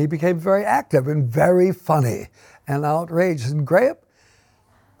began, he became very active and very funny and outrageous. And Graham,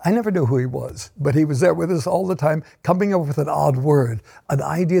 I never knew who he was, but he was there with us all the time, coming up with an odd word, an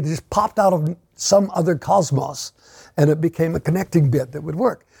idea that just popped out of some other cosmos, and it became a connecting bit that would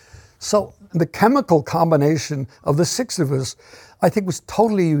work. So the chemical combination of the six of us, I think, was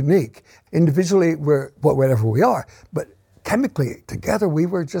totally unique. Individually, we're whatever we are, but chemically, together, we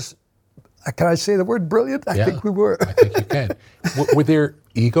were just, can I say the word brilliant? I think we were. I think you can. Were there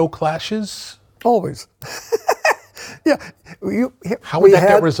ego clashes? Always. Yeah. How would that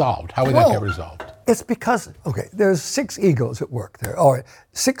get resolved? How would that get resolved? It's because, there's 6 egos at work there. All right,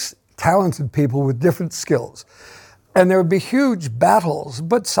 6 talented people with different skills. And there would be huge battles,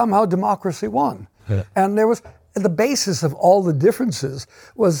 but somehow democracy won. Yeah. And there was, the basis of all the differences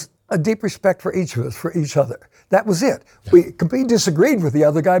was a deep respect for each of us, for each other. That was it. Yeah. We completely disagreed with the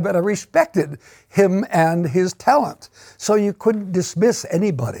other guy, but I respected him and his talent. So you couldn't dismiss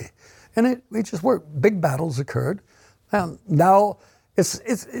anybody. And we just worked. Big battles occurred. And now it's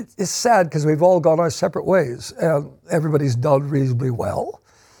sad because we've all gone our separate ways, and everybody's done reasonably well.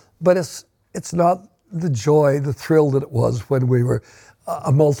 But it's not the joy, the thrill that it was when we were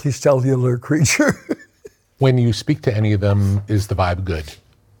a multicellular creature. When you speak to any of them, is the vibe good?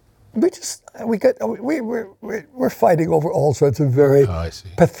 We're fighting over all sorts of very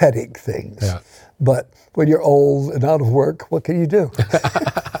pathetic things. Yeah. But when you're old and out of work, what can you do?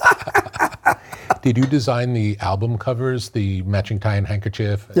 Did you design the album covers, the matching tie and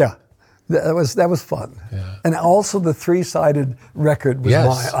handkerchief? Yeah. That was fun. Yeah. And also the 3-sided record was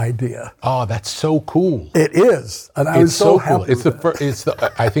my idea. Oh, that's so cool. It is. And I was so happy. Cool.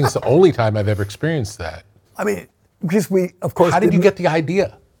 I think it's the only time I've ever experienced that. I mean, because we, of course... How did you get the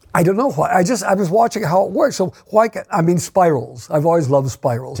idea? I don't know why. I was watching how it works. So spirals. I've always loved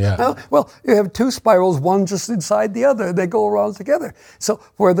spirals. Yeah. Well, you have 2 spirals, one just inside the other. They go around together. So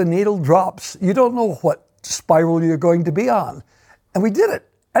where the needle drops, you don't know what spiral you're going to be on. And we did it.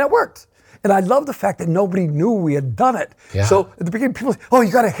 And it worked. And I love the fact that nobody knew we had done it. Yeah. So at the beginning, people said,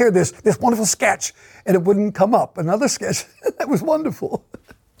 you got to hear this wonderful sketch. And it wouldn't come up. Another sketch. That was wonderful.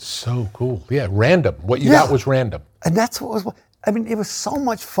 So cool. Yeah, random. What you got was random. And that's what was... it was so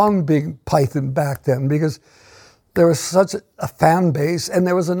much fun being Python back then because there was such a fan base and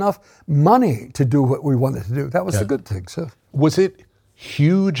there was enough money to do what we wanted to do. That was the good thing. So, was it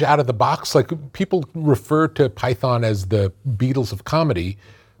huge out of the box? Like, people refer to Python as the Beatles of comedy,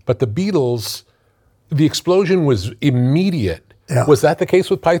 but the Beatles, the explosion was immediate. Yeah. Was that the case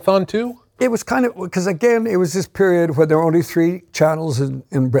with Python too? It was kind of, because again, it was this period where there were only 3 channels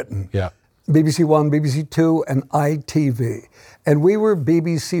in Britain. Yeah. BBC One, BBC Two, and ITV. And we were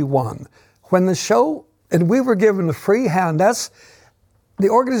BBC One. When the show, and we were given a free hand, the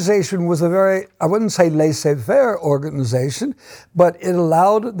organization was a very, I wouldn't say laissez-faire organization, but it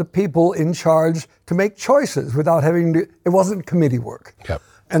allowed the people in charge to make choices without having to, it wasn't committee work. Yep.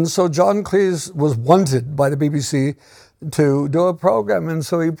 And so John Cleese was wanted by the BBC to do a program, and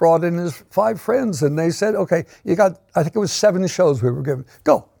so he brought in his 5 friends, and they said, okay, you got, I think it was 7 shows we were given.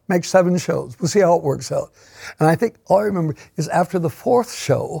 Go. Make 7 shows. We'll see how it works out. And I think all I remember is after the 4th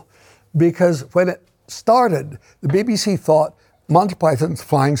show, because when it started, the BBC thought Monty Python's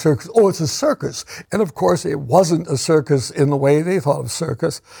Flying Circus, it's a circus. And of course, it wasn't a circus in the way they thought of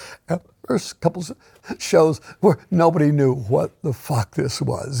circus. And the first couple of shows where nobody knew what the fuck this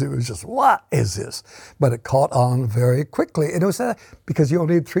was. It was just, what is this? But it caught on very quickly. And it was because you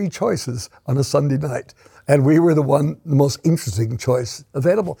only had 3 choices on a Sunday night. And we were the most interesting choice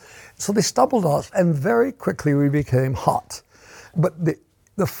available. So they stumbled us, and very quickly we became hot. But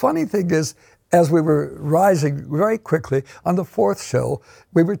the funny thing is, as we were rising very quickly, on the fourth show,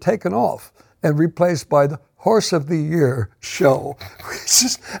 we were taken off and replaced by the Horse of the Year show, which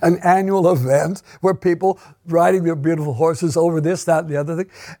is an annual event where people riding their beautiful horses over this, that, and the other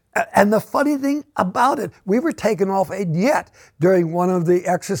thing. And the funny thing about it, we were taken off, and yet during one of the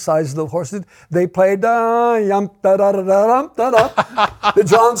exercises of the horses, they played the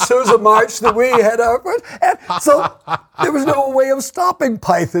John Sousa March that we had our first. And so there was no way of stopping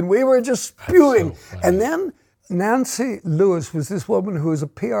Python. We were just spewing. So and then Nancy Lewis was this woman who was a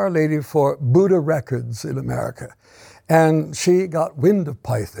PR lady for Buddha Records in America. And she got wind of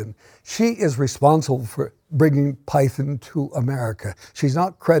Python. She is responsible for bringing Python to America. She's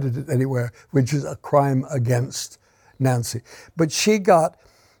not credited anywhere, which is a crime against Nancy. But she got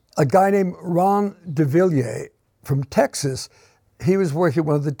a guy named Ron DeVilliers from Texas. He was working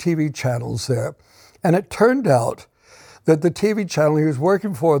one of the TV channels there. And it turned out that the TV channel he was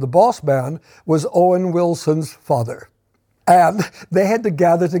working for, the boss man, was Owen Wilson's father. And they had to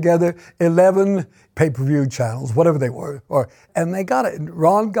gather together 11 pay-per-view channels, whatever they were, and they got it. And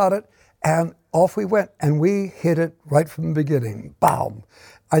Ron got it, and off we went. And we hit it right from the beginning. Boom.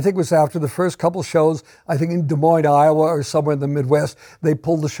 I think it was after the first couple shows, I think in Des Moines, Iowa, or somewhere in the Midwest, they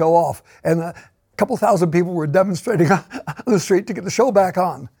pulled the show off. And a couple thousand people were demonstrating on the street to get the show back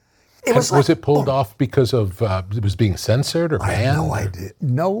on. Was it pulled off because of it was being censored or banned? I have no idea.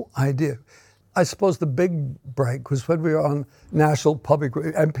 No idea. I suppose the big break was when we were on National Public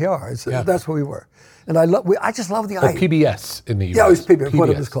NPR. Yeah. That's where we were, and I just love the idea. PBS in the U.S. Yeah, it was PBS. What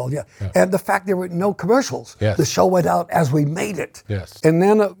it was called. Yeah. Yeah, and the fact there were no commercials. Yes. The show went out as we made it. Yes, and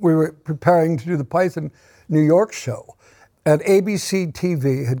then we were preparing to do the Python New York show, and ABC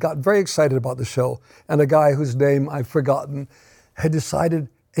TV had gotten very excited about the show, and a guy whose name I've forgotten had decided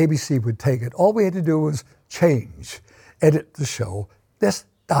ABC would take it. All we had to do was edit the show.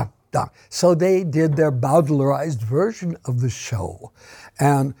 Done. So they did their bowdlerized version of the show.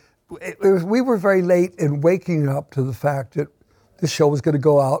 And we were very late in waking up to the fact that the show was going to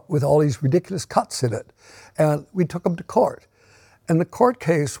go out with all these ridiculous cuts in it. And we took them to court. And the court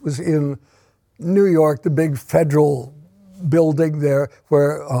case was in New York, the big federal building there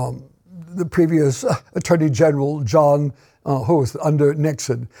where the previous Attorney General, John, who was under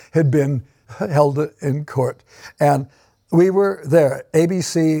Nixon, had been held in court. And we were there,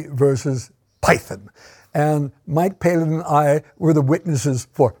 ABC versus Python. And Mike Palin and I were the witnesses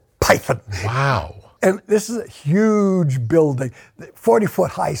for Python. Wow. And this is a huge building,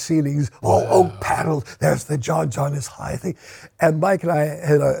 40-foot high ceilings, all oak panels. There's the John is high thing. And Mike and I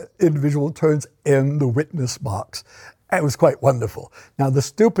had individual turns in the witness box. It was quite wonderful. Now, the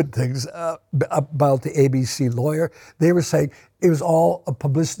stupid things about the ABC lawyer, they were saying it was all a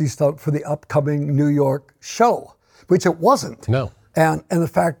publicity stunt for the upcoming New York show, which it wasn't. No. And the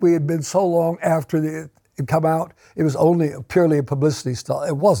fact we had been so long after it had come out, it was only purely a publicity stunt.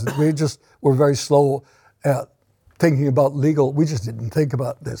 It wasn't. We just were very slow at thinking about legal. We just didn't think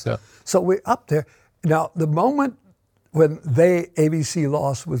about this. Yeah. So we're up there. Now, the moment when ABC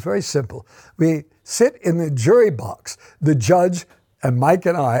lost was very simple. We sit in the jury box, the judge and Mike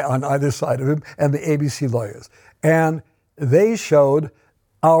and I on either side of him, and the ABC lawyers. And they showed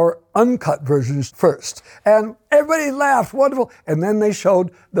our uncut versions first. And everybody laughed, wonderful. And then they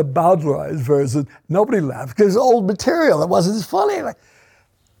showed the bowdlerized version. Nobody laughed because it was old material. It wasn't as funny.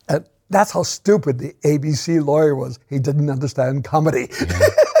 And that's how stupid the ABC lawyer was. He didn't understand comedy. Yeah.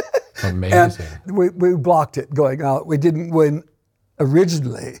 Amazing. And we blocked it going out. We didn't win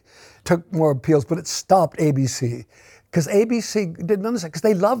originally. Took more appeals, but it stopped ABC. Because ABC didn't understand, because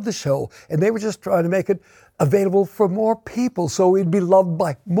they loved the show, and they were just trying to make it available for more people, so we'd be loved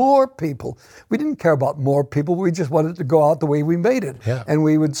by more people. We didn't care about more people, we just wanted it to go out the way we made it, yeah. And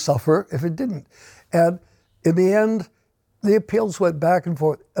we would suffer if it didn't. And in the end, the appeals went back and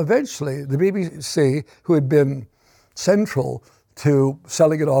forth. Eventually, the BBC, who had been central to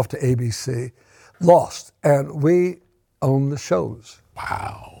selling it off to ABC, lost, and we own the shows.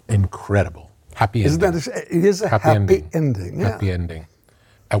 Wow, incredible. Happy ending. It is a happy ending. Yeah. Happy ending.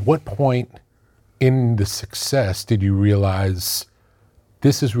 At what point in the success did you realize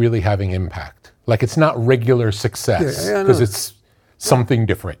this is really having impact? Like it's not regular success because it's something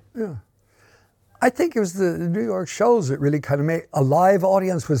different. Yeah. I think it was the New York shows that really kind of made a live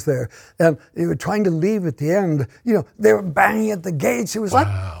audience was there. And they were trying to leave at the end. You know, they were banging at the gates. It was like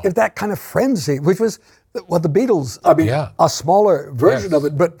if that kind of frenzy, which was what the Beatles, a smaller version of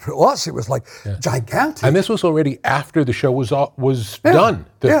it, but for us it was like gigantic. And this was already after the show was done.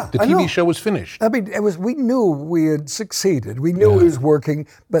 The TV show was finished. I mean, we knew we had succeeded. We knew it was working,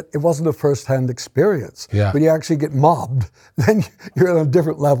 but it wasn't a first-hand experience. Yeah. When you actually get mobbed, then you're on a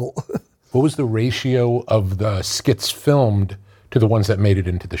different level. What was the ratio of the skits filmed to the ones that made it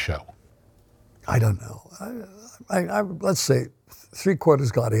into the show? I don't know. Let's say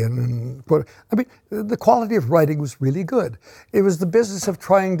 3/4 got in and quarter. I mean, the quality of writing was really good. It was the business of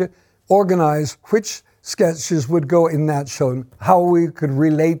trying to organize which sketches would go in that show and how we could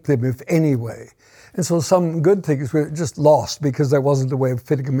relate them, if any way. And so some good things were just lost because there wasn't a way of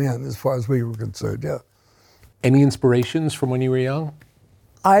fitting them in as far as we were concerned, yeah. Any inspirations from when you were young?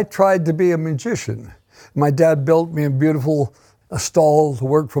 I tried to be a magician. My dad built me a beautiful stall to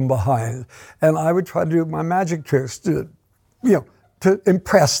work from behind, and I would try to do my magic tricks to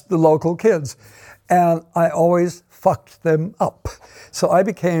impress the local kids. And I always fucked them up. So I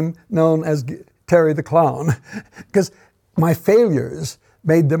became known as Terry the Clown because my failures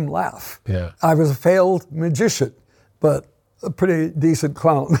made them laugh. Yeah. I was a failed magician, but a pretty decent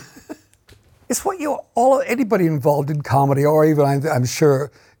clown. It's what anybody involved in comedy, or even I'm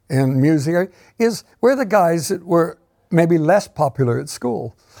sure in music, is we're the guys that were maybe less popular at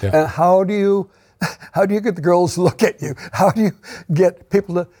school. Yeah. And how do you get the girls to look at you? How do you get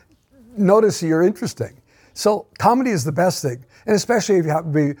people to notice you're interesting? So comedy is the best thing, and especially if you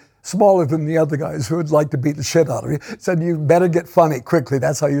happen to be smaller than the other guys who would like to beat the shit out of you. So you better get funny quickly.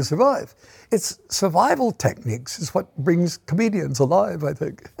 That's how you survive. It's survival techniques is what brings comedians alive, I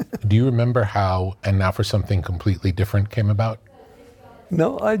think. Do you remember how And Now for Something Completely Different came about?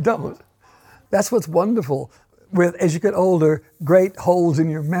 No, I don't. That's what's wonderful. As you get older, great holes in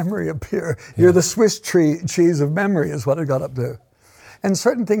your memory appear. Yeah. You're the Swiss cheese of memory is what I got up to. And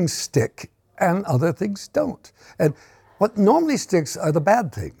certain things stick and other things don't. And what normally sticks are the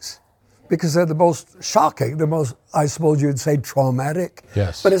bad things because they're the most shocking, the most, I suppose you'd say, traumatic.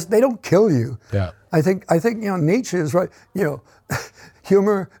 Yes. But they don't kill you. Yeah. I think Nietzsche is right.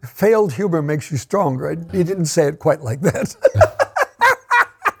 Failed humor makes you stronger. He didn't say it quite like that.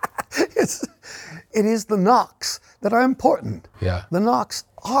 It is the knocks that are important. Yeah. The knocks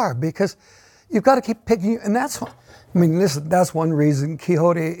are, because you've got to keep picking, and that's one reason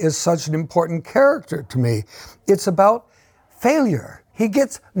Quixote is such an important character to me. It's about failure. He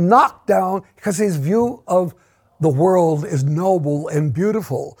gets knocked down because his view of the world is noble and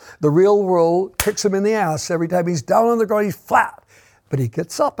beautiful. The real world kicks him in the ass every time he's down on the ground, he's flat. But he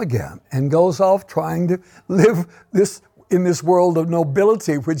gets up again and goes off trying to live in this world of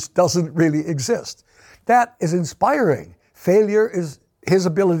nobility which doesn't really exist. That is inspiring. Failure is his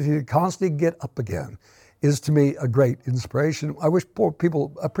ability to constantly get up again is to me a great inspiration. I wish more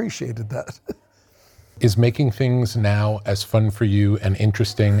people appreciated that. Is making things now as fun for you and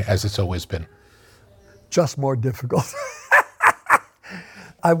interesting as it's always been? Just more difficult.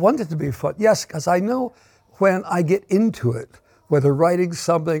 I want it to be fun, yes, because I know when I get into it, whether writing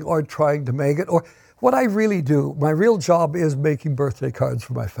something or trying to make it, or what I really do, my real job is making birthday cards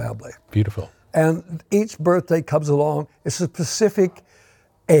for my family. Beautiful. And each birthday comes along, it's a specific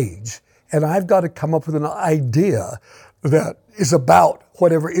age, and I've got to come up with an idea that is about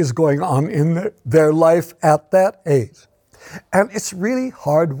whatever is going on in their life at that age. And it's really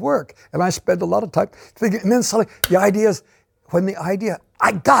hard work, and I spend a lot of time thinking, and then suddenly I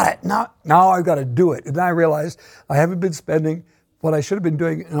got it, now I've got to do it. And I realized I haven't been spending what I should have been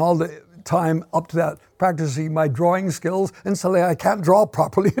doing in all the time up to that, practicing my drawing skills, and suddenly I can't draw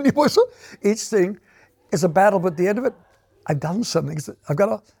properly anymore. So each thing is a battle, but at the end of it, I've done something. I've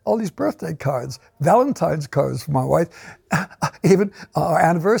got all these birthday cards, Valentine's cards for my wife, even our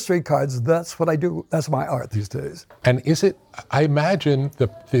anniversary cards. That's what I do. That's my art these days. And is it, I imagine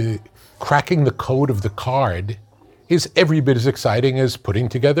the cracking the code of the card is every bit as exciting as putting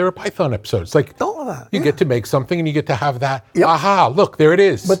together a Python episode. It's like you get to make something and you get to have that, aha, look, there it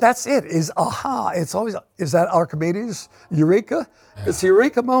is. But that's it, is aha. It's always, is that Archimedes? Eureka? Yeah. It's the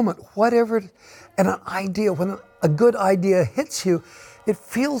Eureka moment, whatever. And an idea, when a good idea hits you, it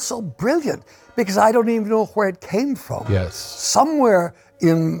feels so brilliant because I don't even know where it came from. Yes. Somewhere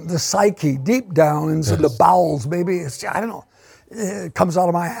in the psyche, deep down in the bowels, maybe, I don't know. It comes out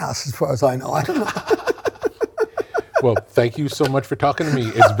of my ass as far as I know. I don't know. Well, thank you so much for talking to me.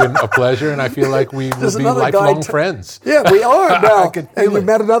 It's been a pleasure, and I feel like we will be lifelong friends. Yeah, we are now. And we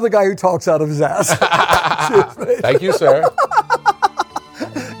met another guy who talks out of his ass. Thank you, sir.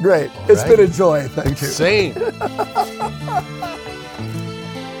 Great. It's been a joy. Thank you. Same.